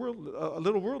little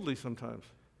worldly sometimes?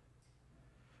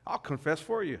 I'll confess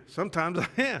for you. Sometimes I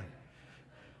am.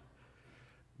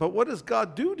 But what does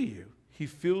God do to you? He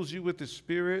fills you with his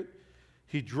Spirit.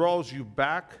 He draws you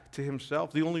back to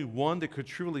himself, the only one that could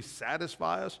truly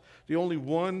satisfy us, the only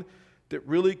one that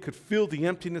really could fill the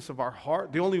emptiness of our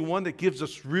heart, the only one that gives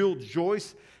us real joy.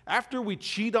 After we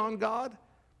cheat on God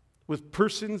with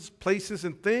persons, places,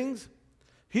 and things,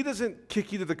 he doesn't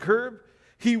kick you to the curb.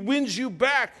 He wins you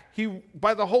back.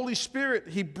 By the Holy Spirit,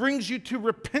 he brings you to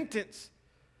repentance.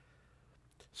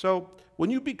 So when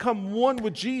you become one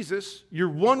with Jesus, you're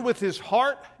one with his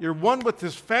heart, you're one with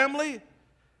his family,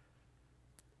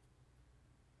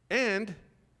 and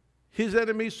his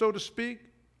enemies, so to speak,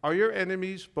 are your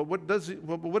enemies. But what does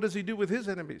he do with his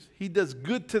enemies? He does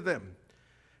good to them.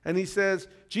 And he says,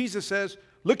 Jesus says,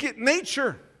 look at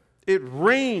nature. It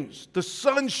rains, the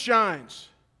sun shines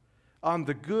on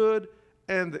the good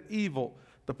and the evil.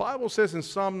 The Bible says in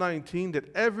Psalm 19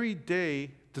 that every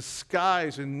day the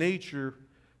skies and nature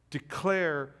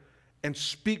declare and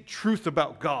speak truth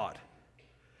about God,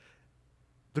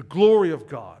 the glory of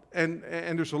God. And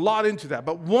there's a lot into that.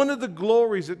 But one of the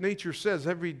glories that nature says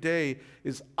every day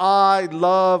is, I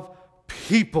love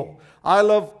people. I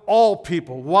love all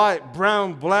people, white,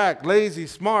 brown, black, lazy,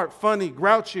 smart, funny,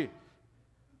 grouchy.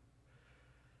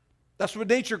 That's what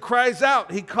nature cries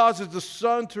out. He causes the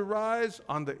sun to rise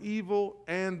on the evil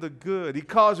and the good. He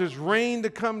causes rain to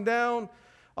come down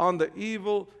on the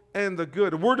evil and the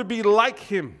good. We're to be like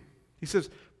him. He says,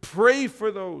 pray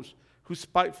for those who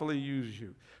spitefully use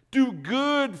you. Do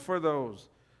good for those.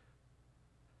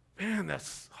 Man,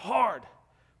 that's hard.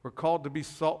 We're called to be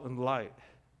salt and light.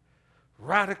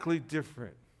 Radically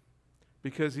different.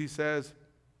 Because he says,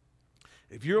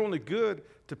 if you're only good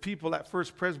to people at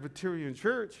First Presbyterian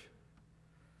Church,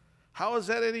 how is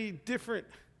that any different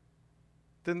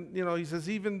than, he says,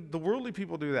 even the worldly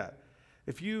people do that.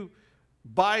 If you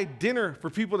buy dinner for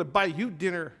people that buy you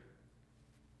dinner,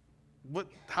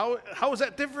 how is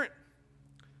that different?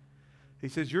 He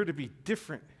says, you're to be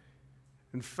different.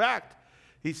 In fact,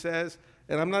 he says,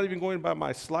 and I'm not even going by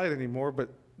my slide anymore, but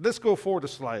let's go forward a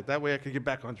slide. That way I can get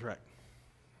back on track.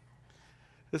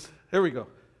 There we go.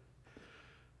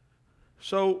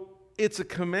 So it's a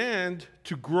command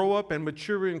to grow up and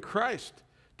mature in Christ,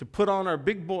 to put on our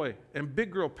big boy and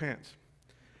big girl pants.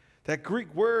 That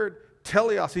Greek word,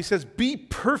 teleos, he says, be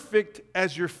perfect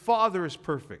as your Father is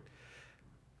perfect.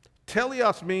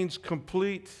 Teleos means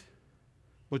complete,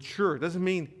 mature. It doesn't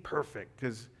mean perfect,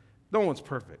 because no one's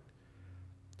perfect.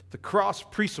 The cross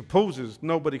presupposes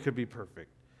nobody could be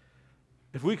perfect.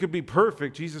 If we could be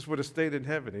perfect, Jesus would have stayed in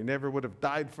heaven. He never would have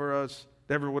died for us,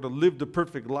 never would have lived the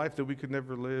perfect life that we could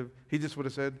never live. He just would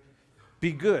have said,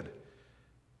 be good.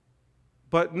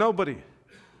 But nobody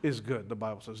is good, the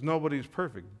Bible says. Nobody is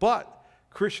perfect. But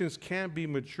Christians can be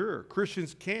mature.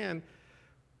 Christians can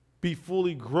be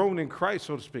fully grown in Christ,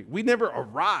 so to speak. We never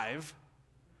arrive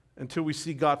until we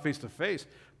see God face to face.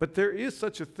 But there is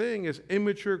such a thing as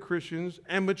immature Christians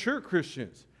and mature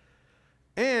Christians.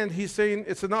 And he's saying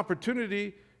it's an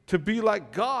opportunity to be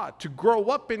like God, to grow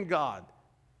up in God,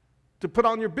 to put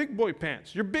on your big boy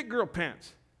pants, your big girl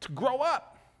pants, to grow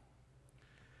up.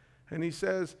 And he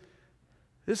says,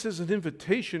 this is an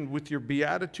invitation with your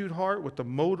beatitude heart, with the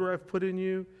motor I've put in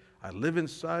you. I live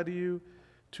inside of you,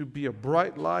 to be a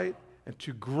bright light and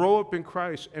to grow up in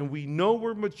Christ. And we know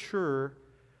we're mature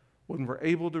when we're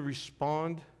able to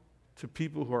respond to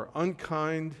people who are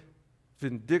unkind,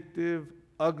 vindictive,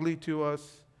 ugly to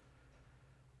us,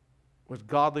 with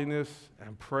godliness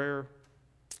and prayer.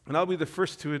 And I'll be the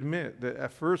first to admit that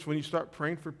at first when you start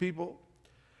praying for people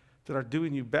that are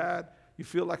doing you bad, you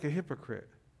feel like a hypocrite.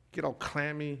 You get all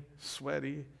clammy,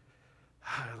 sweaty.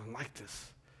 I don't like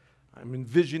this. I'm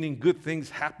envisioning good things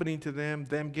happening to them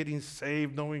getting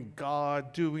saved, knowing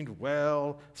God, doing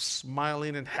well,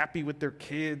 smiling and happy with their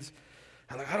kids.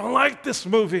 I'm like, I don't like this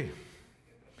movie.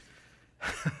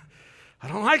 I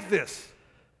don't like this.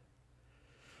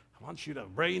 I want you to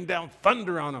rain down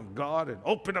thunder on them, God, and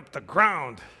open up the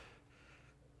ground.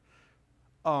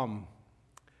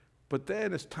 But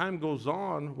then as time goes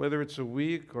on, whether it's a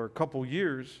week or a couple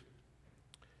years,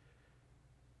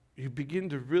 you begin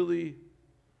to really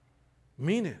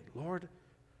mean it. Lord,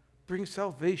 bring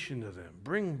salvation to them.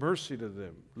 Bring mercy to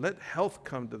them. Let health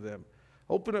come to them.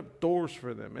 Open up doors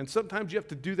for them. And sometimes you have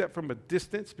to do that from a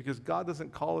distance because God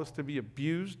doesn't call us to be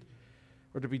abused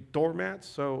or to be doormats.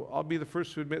 So I'll be the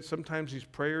first to admit sometimes these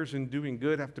prayers and doing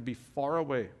good have to be far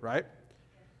away, right?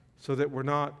 So that we're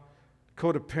not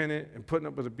codependent and putting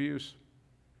up with abuse.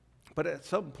 But at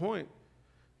some point,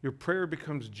 your prayer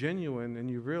becomes genuine and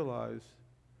you realize,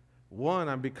 one,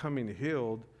 I'm becoming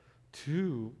healed.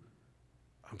 Two,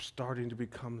 I'm starting to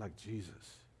become like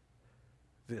Jesus.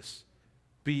 This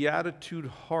beatitude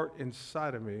heart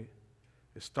inside of me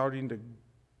is starting to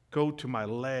go to my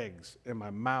legs and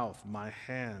my mouth, my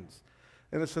hands.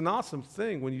 And it's an awesome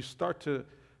thing when you start to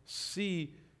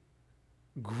see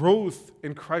growth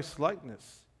in Christ's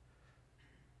likeness.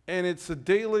 And it's a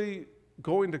daily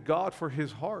going to God for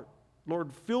his heart.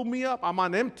 Lord, fill me up. I'm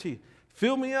on empty.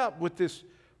 Fill me up with this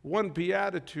one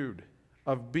beatitude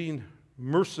of being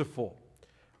merciful,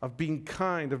 of being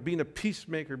kind, of being a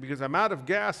peacemaker, because I'm out of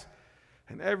gas,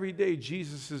 and every day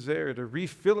Jesus is there to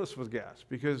refill us with gas,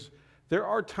 because there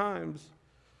are times,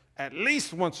 at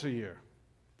least once a year,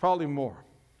 probably more,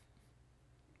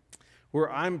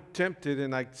 where I'm tempted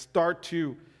and I start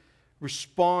to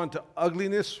respond to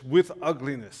ugliness with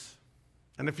ugliness.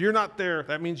 And if you're not there,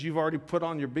 that means you've already put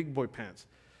on your big boy pants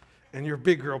and your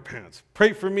big girl pants.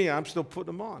 Pray for me, I'm still putting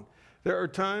them on. There are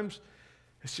times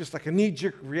it's just like a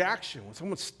knee-jerk reaction. When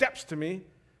someone steps to me,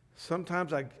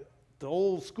 sometimes the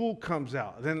old school comes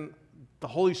out. Then the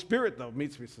Holy Spirit, though,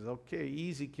 meets me and says, okay,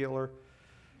 easy, killer.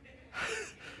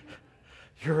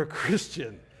 You're a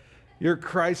Christian. You're a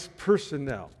Christ person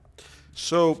now.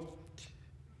 So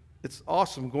it's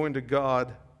awesome going to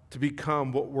God to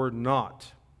become what we're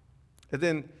not. And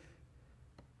then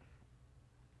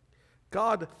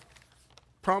God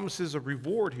promises a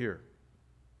reward here.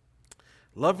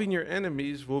 Loving your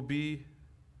enemies will be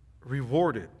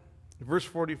rewarded. Verse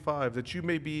 45, that you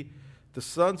may be the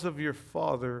sons of your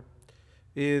Father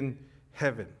in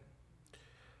heaven.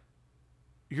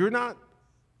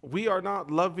 We are not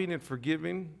loving and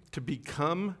forgiving to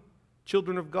become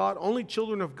children of God. Only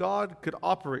children of God could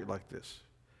operate like this.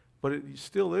 But it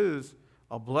still is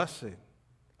a blessing,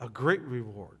 a great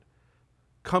reward.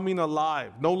 Coming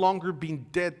alive, no longer being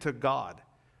dead to God,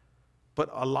 but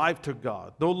alive to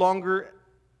God. No longer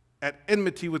at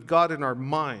enmity with God in our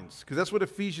minds, because that's what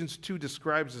Ephesians 2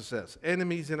 describes us as,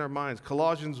 enemies in our minds.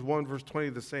 Colossians 1 verse 20,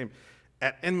 the same,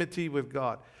 at enmity with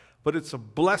God. But it's a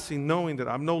blessing knowing that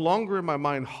I'm no longer in my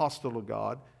mind hostile to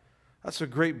God. That's a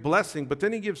great blessing. But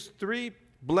then he gives three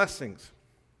blessings.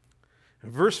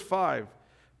 In verse 5,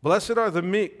 blessed are the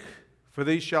meek, for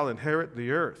they shall inherit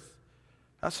the earth.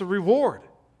 That's a reward,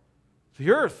 the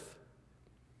earth.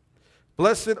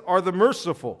 Blessed are the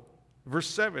merciful. Verse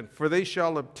 7, for they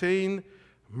shall obtain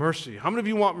mercy. How many of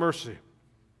you want mercy?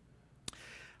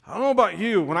 I don't know about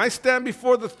you. When I stand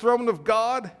before the throne of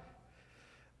God,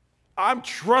 I'm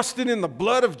trusting in the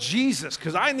blood of Jesus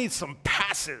because I need some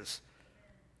passes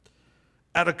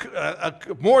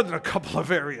at more than a couple of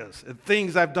areas and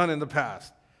things I've done in the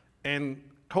past. And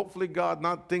hopefully, God,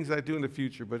 not things I do in the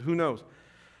future, but who knows.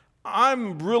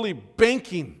 I'm really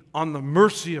banking on the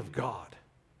mercy of God.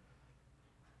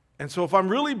 And so if I'm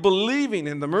really believing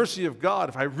in the mercy of God,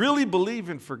 if I really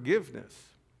believe in forgiveness,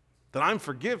 that I'm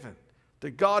forgiven,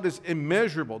 that God is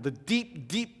immeasurable, the deep,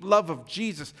 deep love of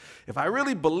Jesus, if I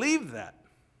really believe that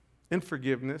in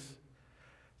forgiveness,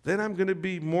 then I'm going to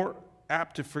be more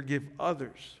apt to forgive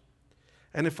others.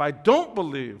 And if I don't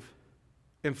believe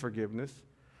in forgiveness,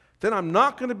 then I'm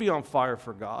not going to be on fire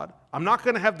for God. I'm not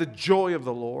going to have the joy of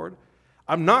the Lord.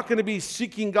 I'm not going to be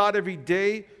seeking God every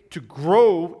day to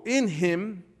grow in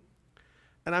Him.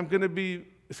 And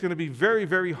it's going to be very,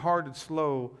 very hard and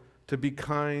slow to be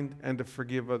kind and to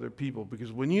forgive other people.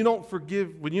 Because when you don't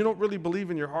forgive, when you don't really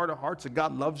believe in your heart of hearts that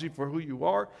God loves you for who you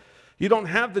are, you don't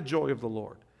have the joy of the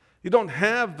Lord. You don't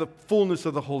have the fullness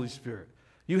of the Holy Spirit.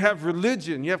 You have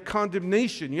religion, you have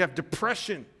condemnation, you have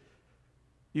depression,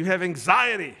 you have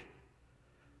anxiety.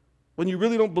 When you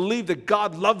really don't believe that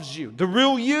God loves you, the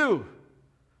real you,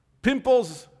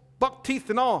 pimples, buck teeth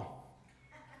and all.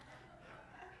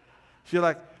 You're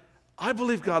like, I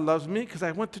believe God loves me because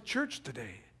I went to church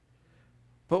today.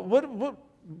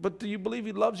 But do you believe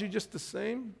he loves you just the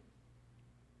same?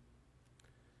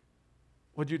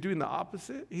 When you're doing the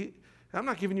opposite? I'm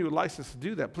not giving you a license to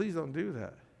do that. Please don't do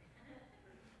that.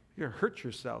 You're going to hurt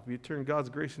yourself. You turn God's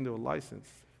grace into a license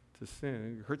to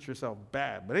sin. You hurt yourself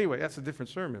bad. But anyway, that's a different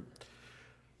sermon.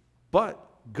 But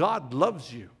God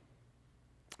loves you.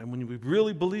 And when we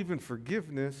really believe in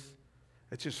forgiveness,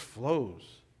 it just flows.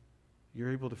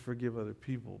 You're able to forgive other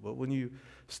people. But when you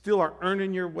still are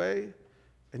earning your way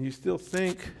and you still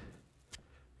think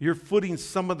you're footing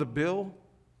some of the bill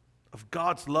of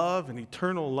God's love and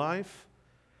eternal life,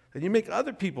 and you make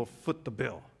other people foot the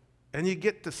bill. And you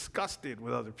get disgusted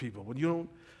with other people when you don't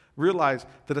realize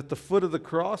that at the foot of the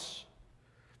cross,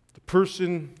 the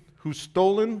person who's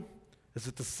stolen is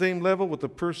at the same level with the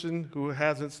person who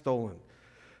hasn't stolen.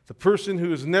 The person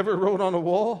who has never wrote on a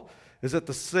wall is at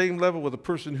the same level with the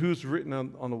person who's written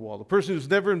on the wall. The person who's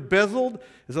never embezzled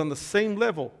is on the same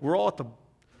level. We're all at the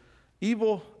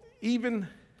even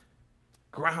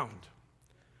ground.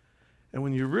 And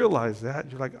when you realize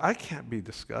that, you're like, I can't be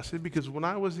disgusted because when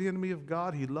I was the enemy of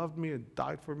God, he loved me and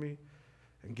died for me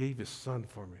and gave his son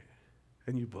for me.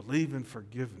 And you believe in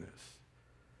forgiveness.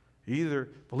 You either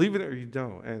believe in it or you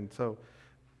don't. And so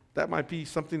that might be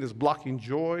something that's blocking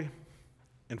joy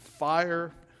and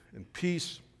fire and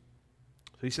peace.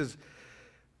 So he says,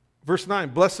 verse 9,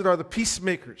 blessed are the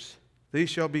peacemakers. They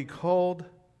shall be called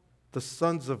the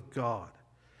sons of God.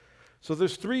 So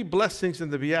there's 3 blessings in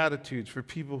the Beatitudes for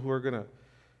people who are going to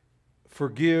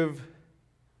forgive,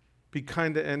 be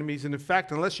kind to enemies. And in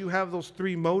fact, unless you have those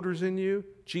 3 motors in you,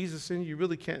 Jesus in you, you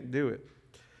really can't do it.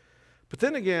 But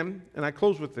then again, and I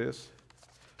close with this,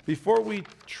 before we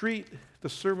treat the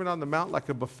Sermon on the Mount like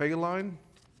a buffet line,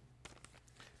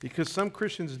 because some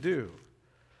Christians do.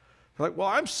 They're like, well,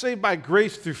 I'm saved by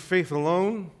grace through faith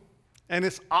alone, and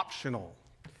it's optional.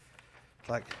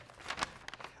 Like,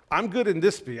 I'm good in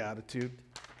this beatitude.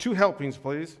 2 helpings,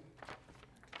 please.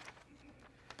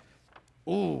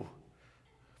 Ooh,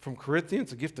 from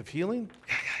Corinthians, a gift of healing?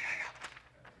 Yeah.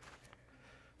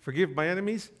 Forgive my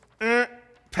enemies?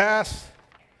 Pass.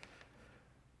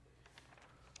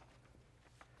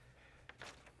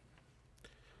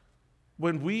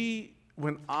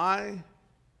 When I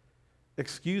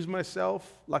excuse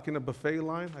myself, like in a buffet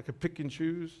line, I could pick and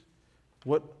choose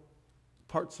what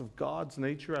parts of God's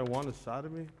nature I want inside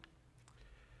of me,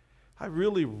 I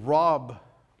really rob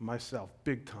myself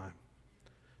big time.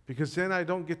 Because then I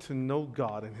don't get to know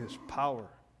God and his power.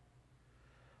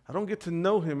 I don't get to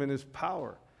know him and his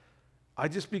power. I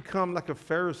just become like a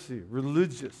Pharisee,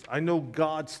 religious. I know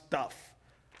God stuff.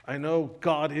 I know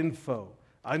God info.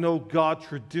 I know God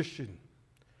tradition.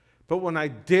 But when I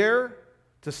dare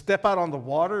to step out on the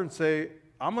water and say,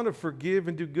 I'm going to forgive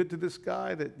and do good to this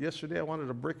guy that yesterday I wanted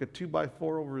to break a 2x4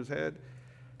 over his head,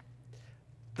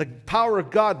 the power of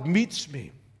God meets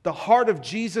me. The heart of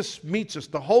Jesus meets us.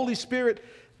 The Holy Spirit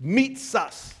meets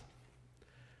us.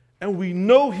 And we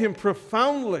know him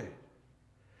profoundly.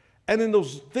 And in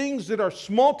those things that are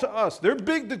small to us, they're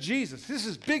big to Jesus. This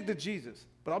is big to Jesus.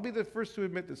 But I'll be the first to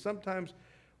admit that sometimes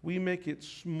we make it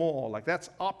small, like that's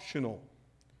optional.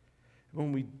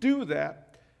 When we do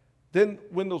that, then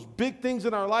when those big things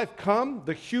in our life come,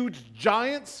 the huge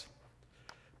giants,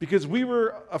 because we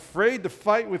were afraid to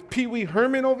fight with Pee Wee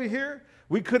Herman over here,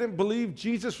 we couldn't believe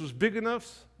Jesus was big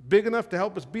enough to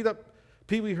help us beat up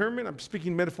Pee Wee Herman. I'm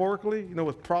speaking metaphorically,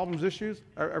 with problems, issues.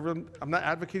 I'm not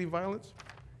advocating violence.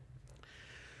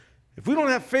 If we don't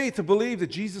have faith to believe that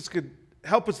Jesus could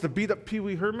help us to beat up Pee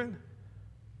Wee Herman,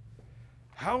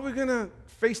 how are we going to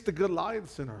face the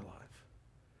Goliaths in our life?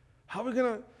 How are we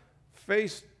going to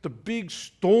face the big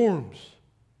storms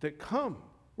that come?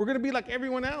 We're going to be like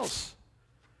everyone else.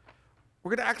 We're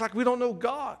going to act like we don't know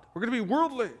God. We're going to be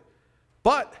worldly.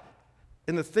 But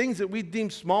in the things that we deem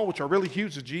small, which are really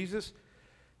huge to Jesus,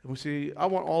 and we say, I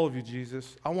want all of you,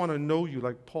 Jesus. I want to know you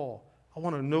like Paul. I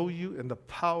want to know you in the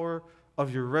power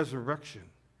of your resurrection.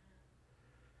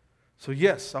 So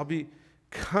yes, I'll be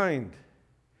kind,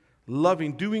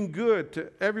 loving, doing good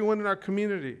to everyone in our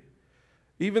community.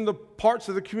 Even the parts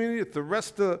of the community that the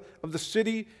rest of the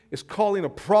city is calling a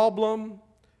problem,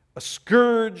 a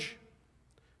scourge,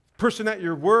 a person at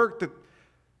your work that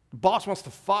the boss wants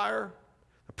to fire,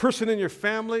 a person in your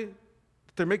family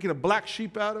that they're making a black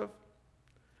sheep out of.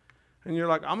 And you're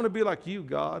like, I'm going to be like you,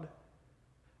 God.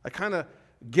 I kind of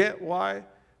get why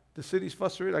the city's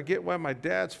frustrated. I get why my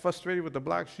dad's frustrated with the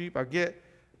black sheep. I get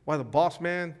why the boss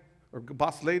man, or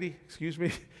boss lady,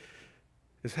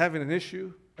 is having an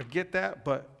issue. I get that,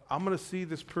 but I'm going to see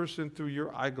this person through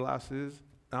your eyeglasses.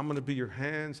 I'm going to be your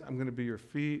hands. I'm going to be your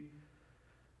feet.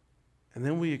 And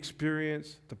then we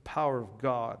experience the power of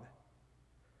God.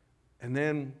 And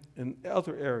then in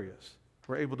other areas,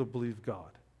 we're able to believe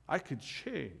God. I could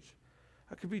change.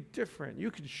 I could be different.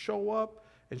 You can show up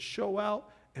and show out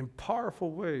in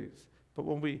powerful ways. But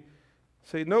when we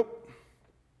say, nope,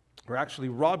 we're actually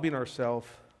robbing ourselves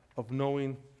of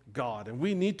knowing God. And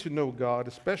we need to know God,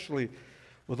 especially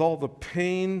with all the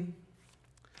pain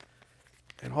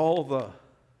and all the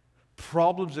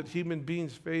problems that human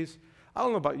beings face. I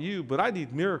don't know about you, but I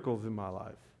need miracles in my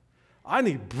life. I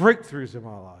need breakthroughs in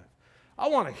my life. I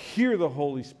want to hear the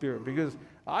Holy Spirit because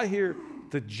I hear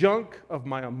the junk of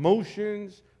my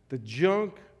emotions, the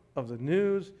junk of the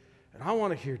news, and I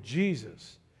want to hear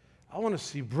Jesus. I want to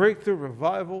see breakthrough,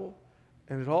 revival,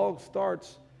 and it all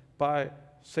starts by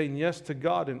saying yes to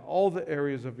God in all the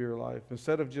areas of your life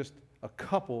instead of just a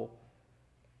couple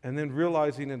and then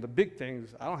realizing in the big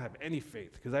things, I don't have any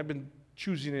faith because I've been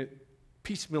choosing it,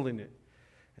 piecemealing it.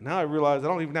 And now I realize I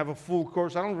don't even have a full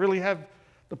course. I don't really have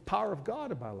the power of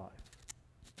God in my life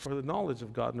or the knowledge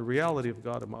of God and the reality of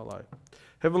God in my life.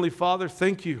 Heavenly Father,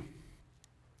 thank you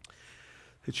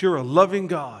that you're a loving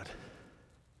God.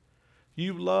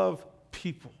 You love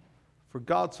people. For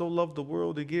God so loved the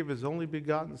world, he gave his only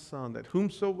begotten Son, that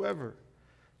whomsoever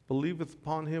believeth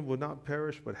upon him would not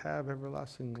perish, but have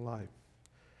everlasting life.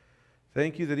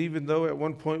 Thank you that even though at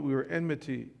one point we were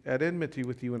at enmity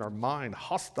with you in our mind,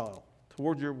 hostile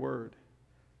toward your word,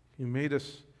 you made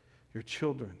us your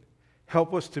children.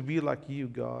 Help us to be like you,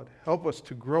 God. Help us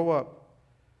to grow up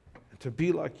and to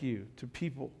be like you, to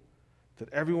people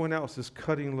that everyone else is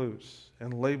cutting loose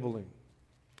and labeling.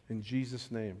 In Jesus'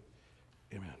 name,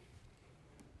 amen.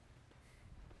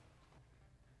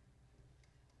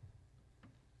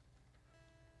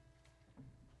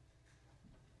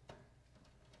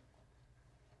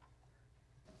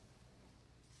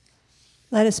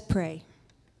 Let us pray.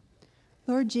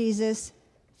 Lord Jesus,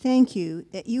 thank you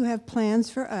that you have plans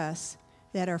for us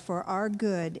that are for our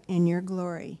good and your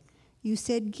glory. You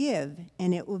said, give,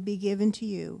 and it will be given to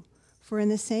you. For in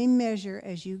the same measure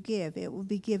as you give, it will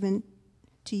be given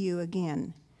to you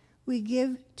again. We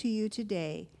give to you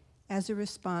today as a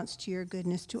response to your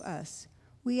goodness to us.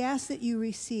 We ask that you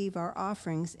receive our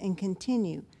offerings and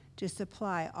continue to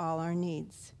supply all our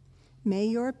needs. May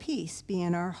your peace be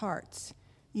in our hearts,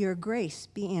 your grace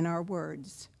be in our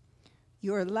words,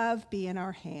 your love be in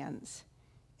our hands,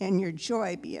 and your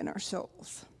joy be in our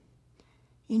souls.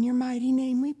 In your mighty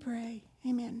name we pray.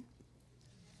 Amen.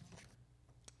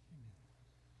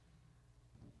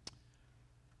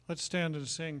 Let's stand and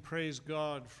sing Praise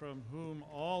God, from whom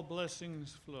all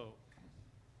blessings flow.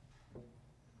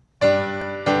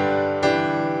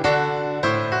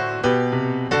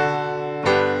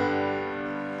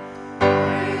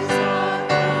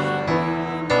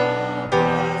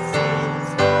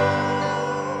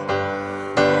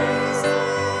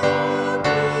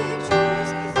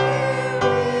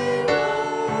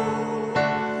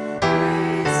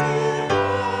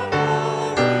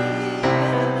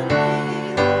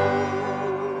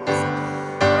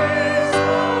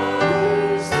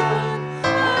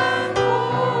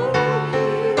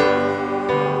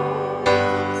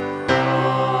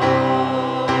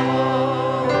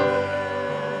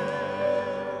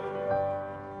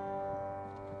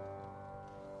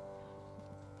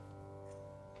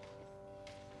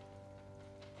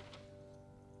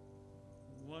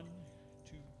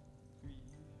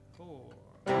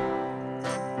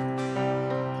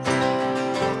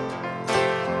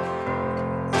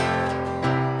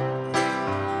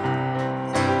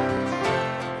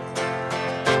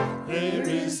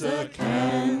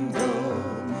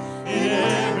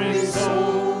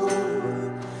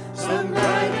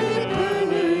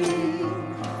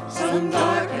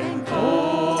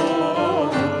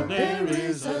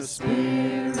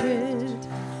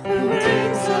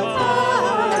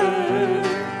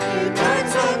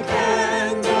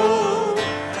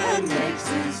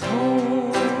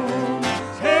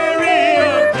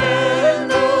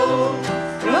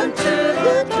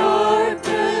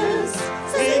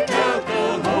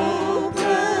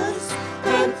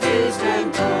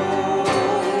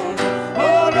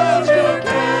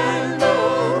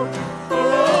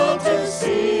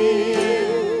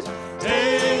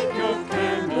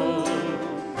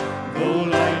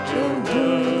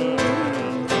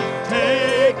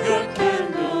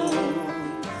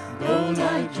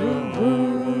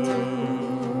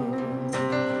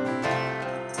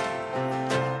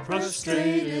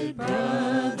 Frustrated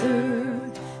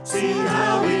brother, see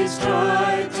how he's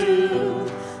tried to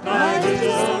light his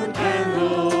own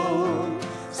candle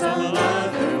some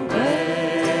other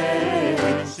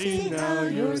way. See now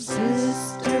your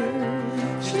sister,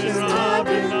 she's not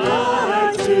been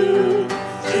lied to,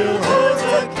 still holds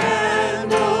a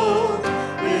candle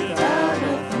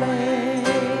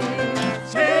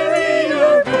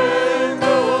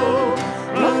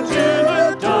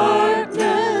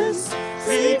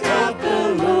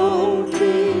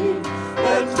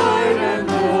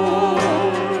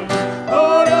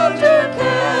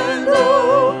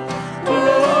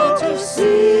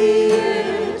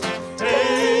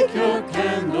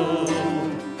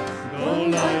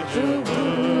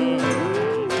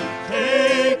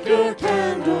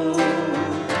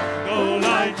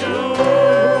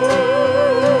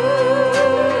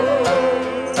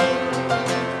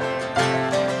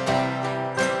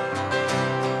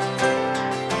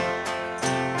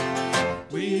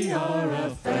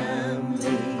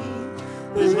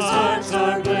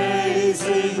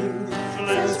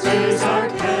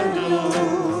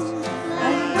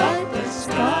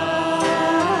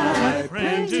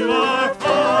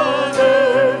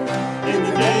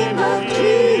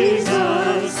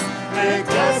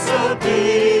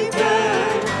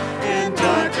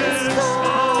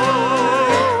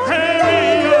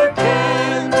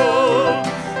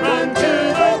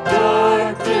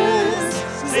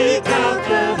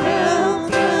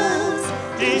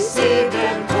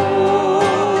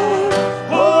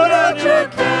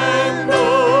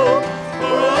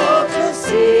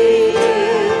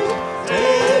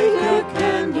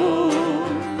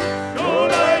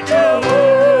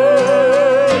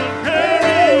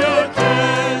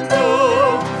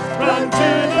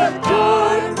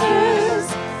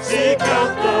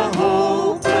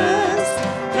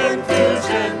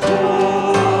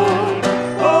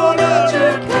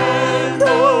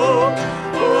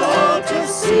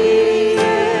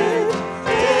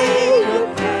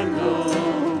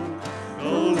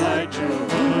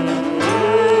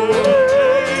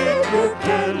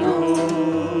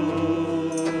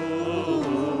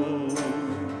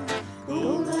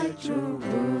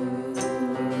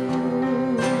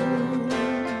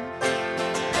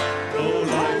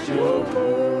your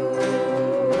word.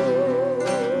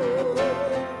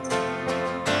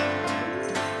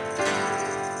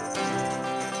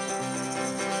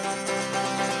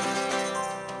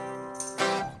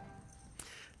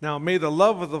 Now may the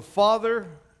love of the Father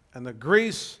and the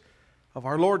grace of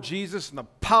our Lord Jesus and the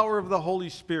power of the Holy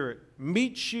Spirit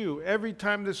meet you every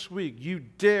time this week you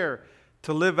dare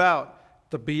to live out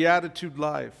the beatitude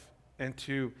life and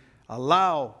to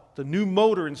allow the new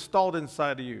motor installed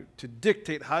inside of you to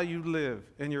dictate how you live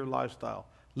in your lifestyle.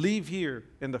 Leave here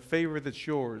in the favor that's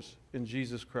yours in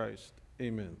Jesus Christ.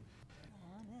 Amen.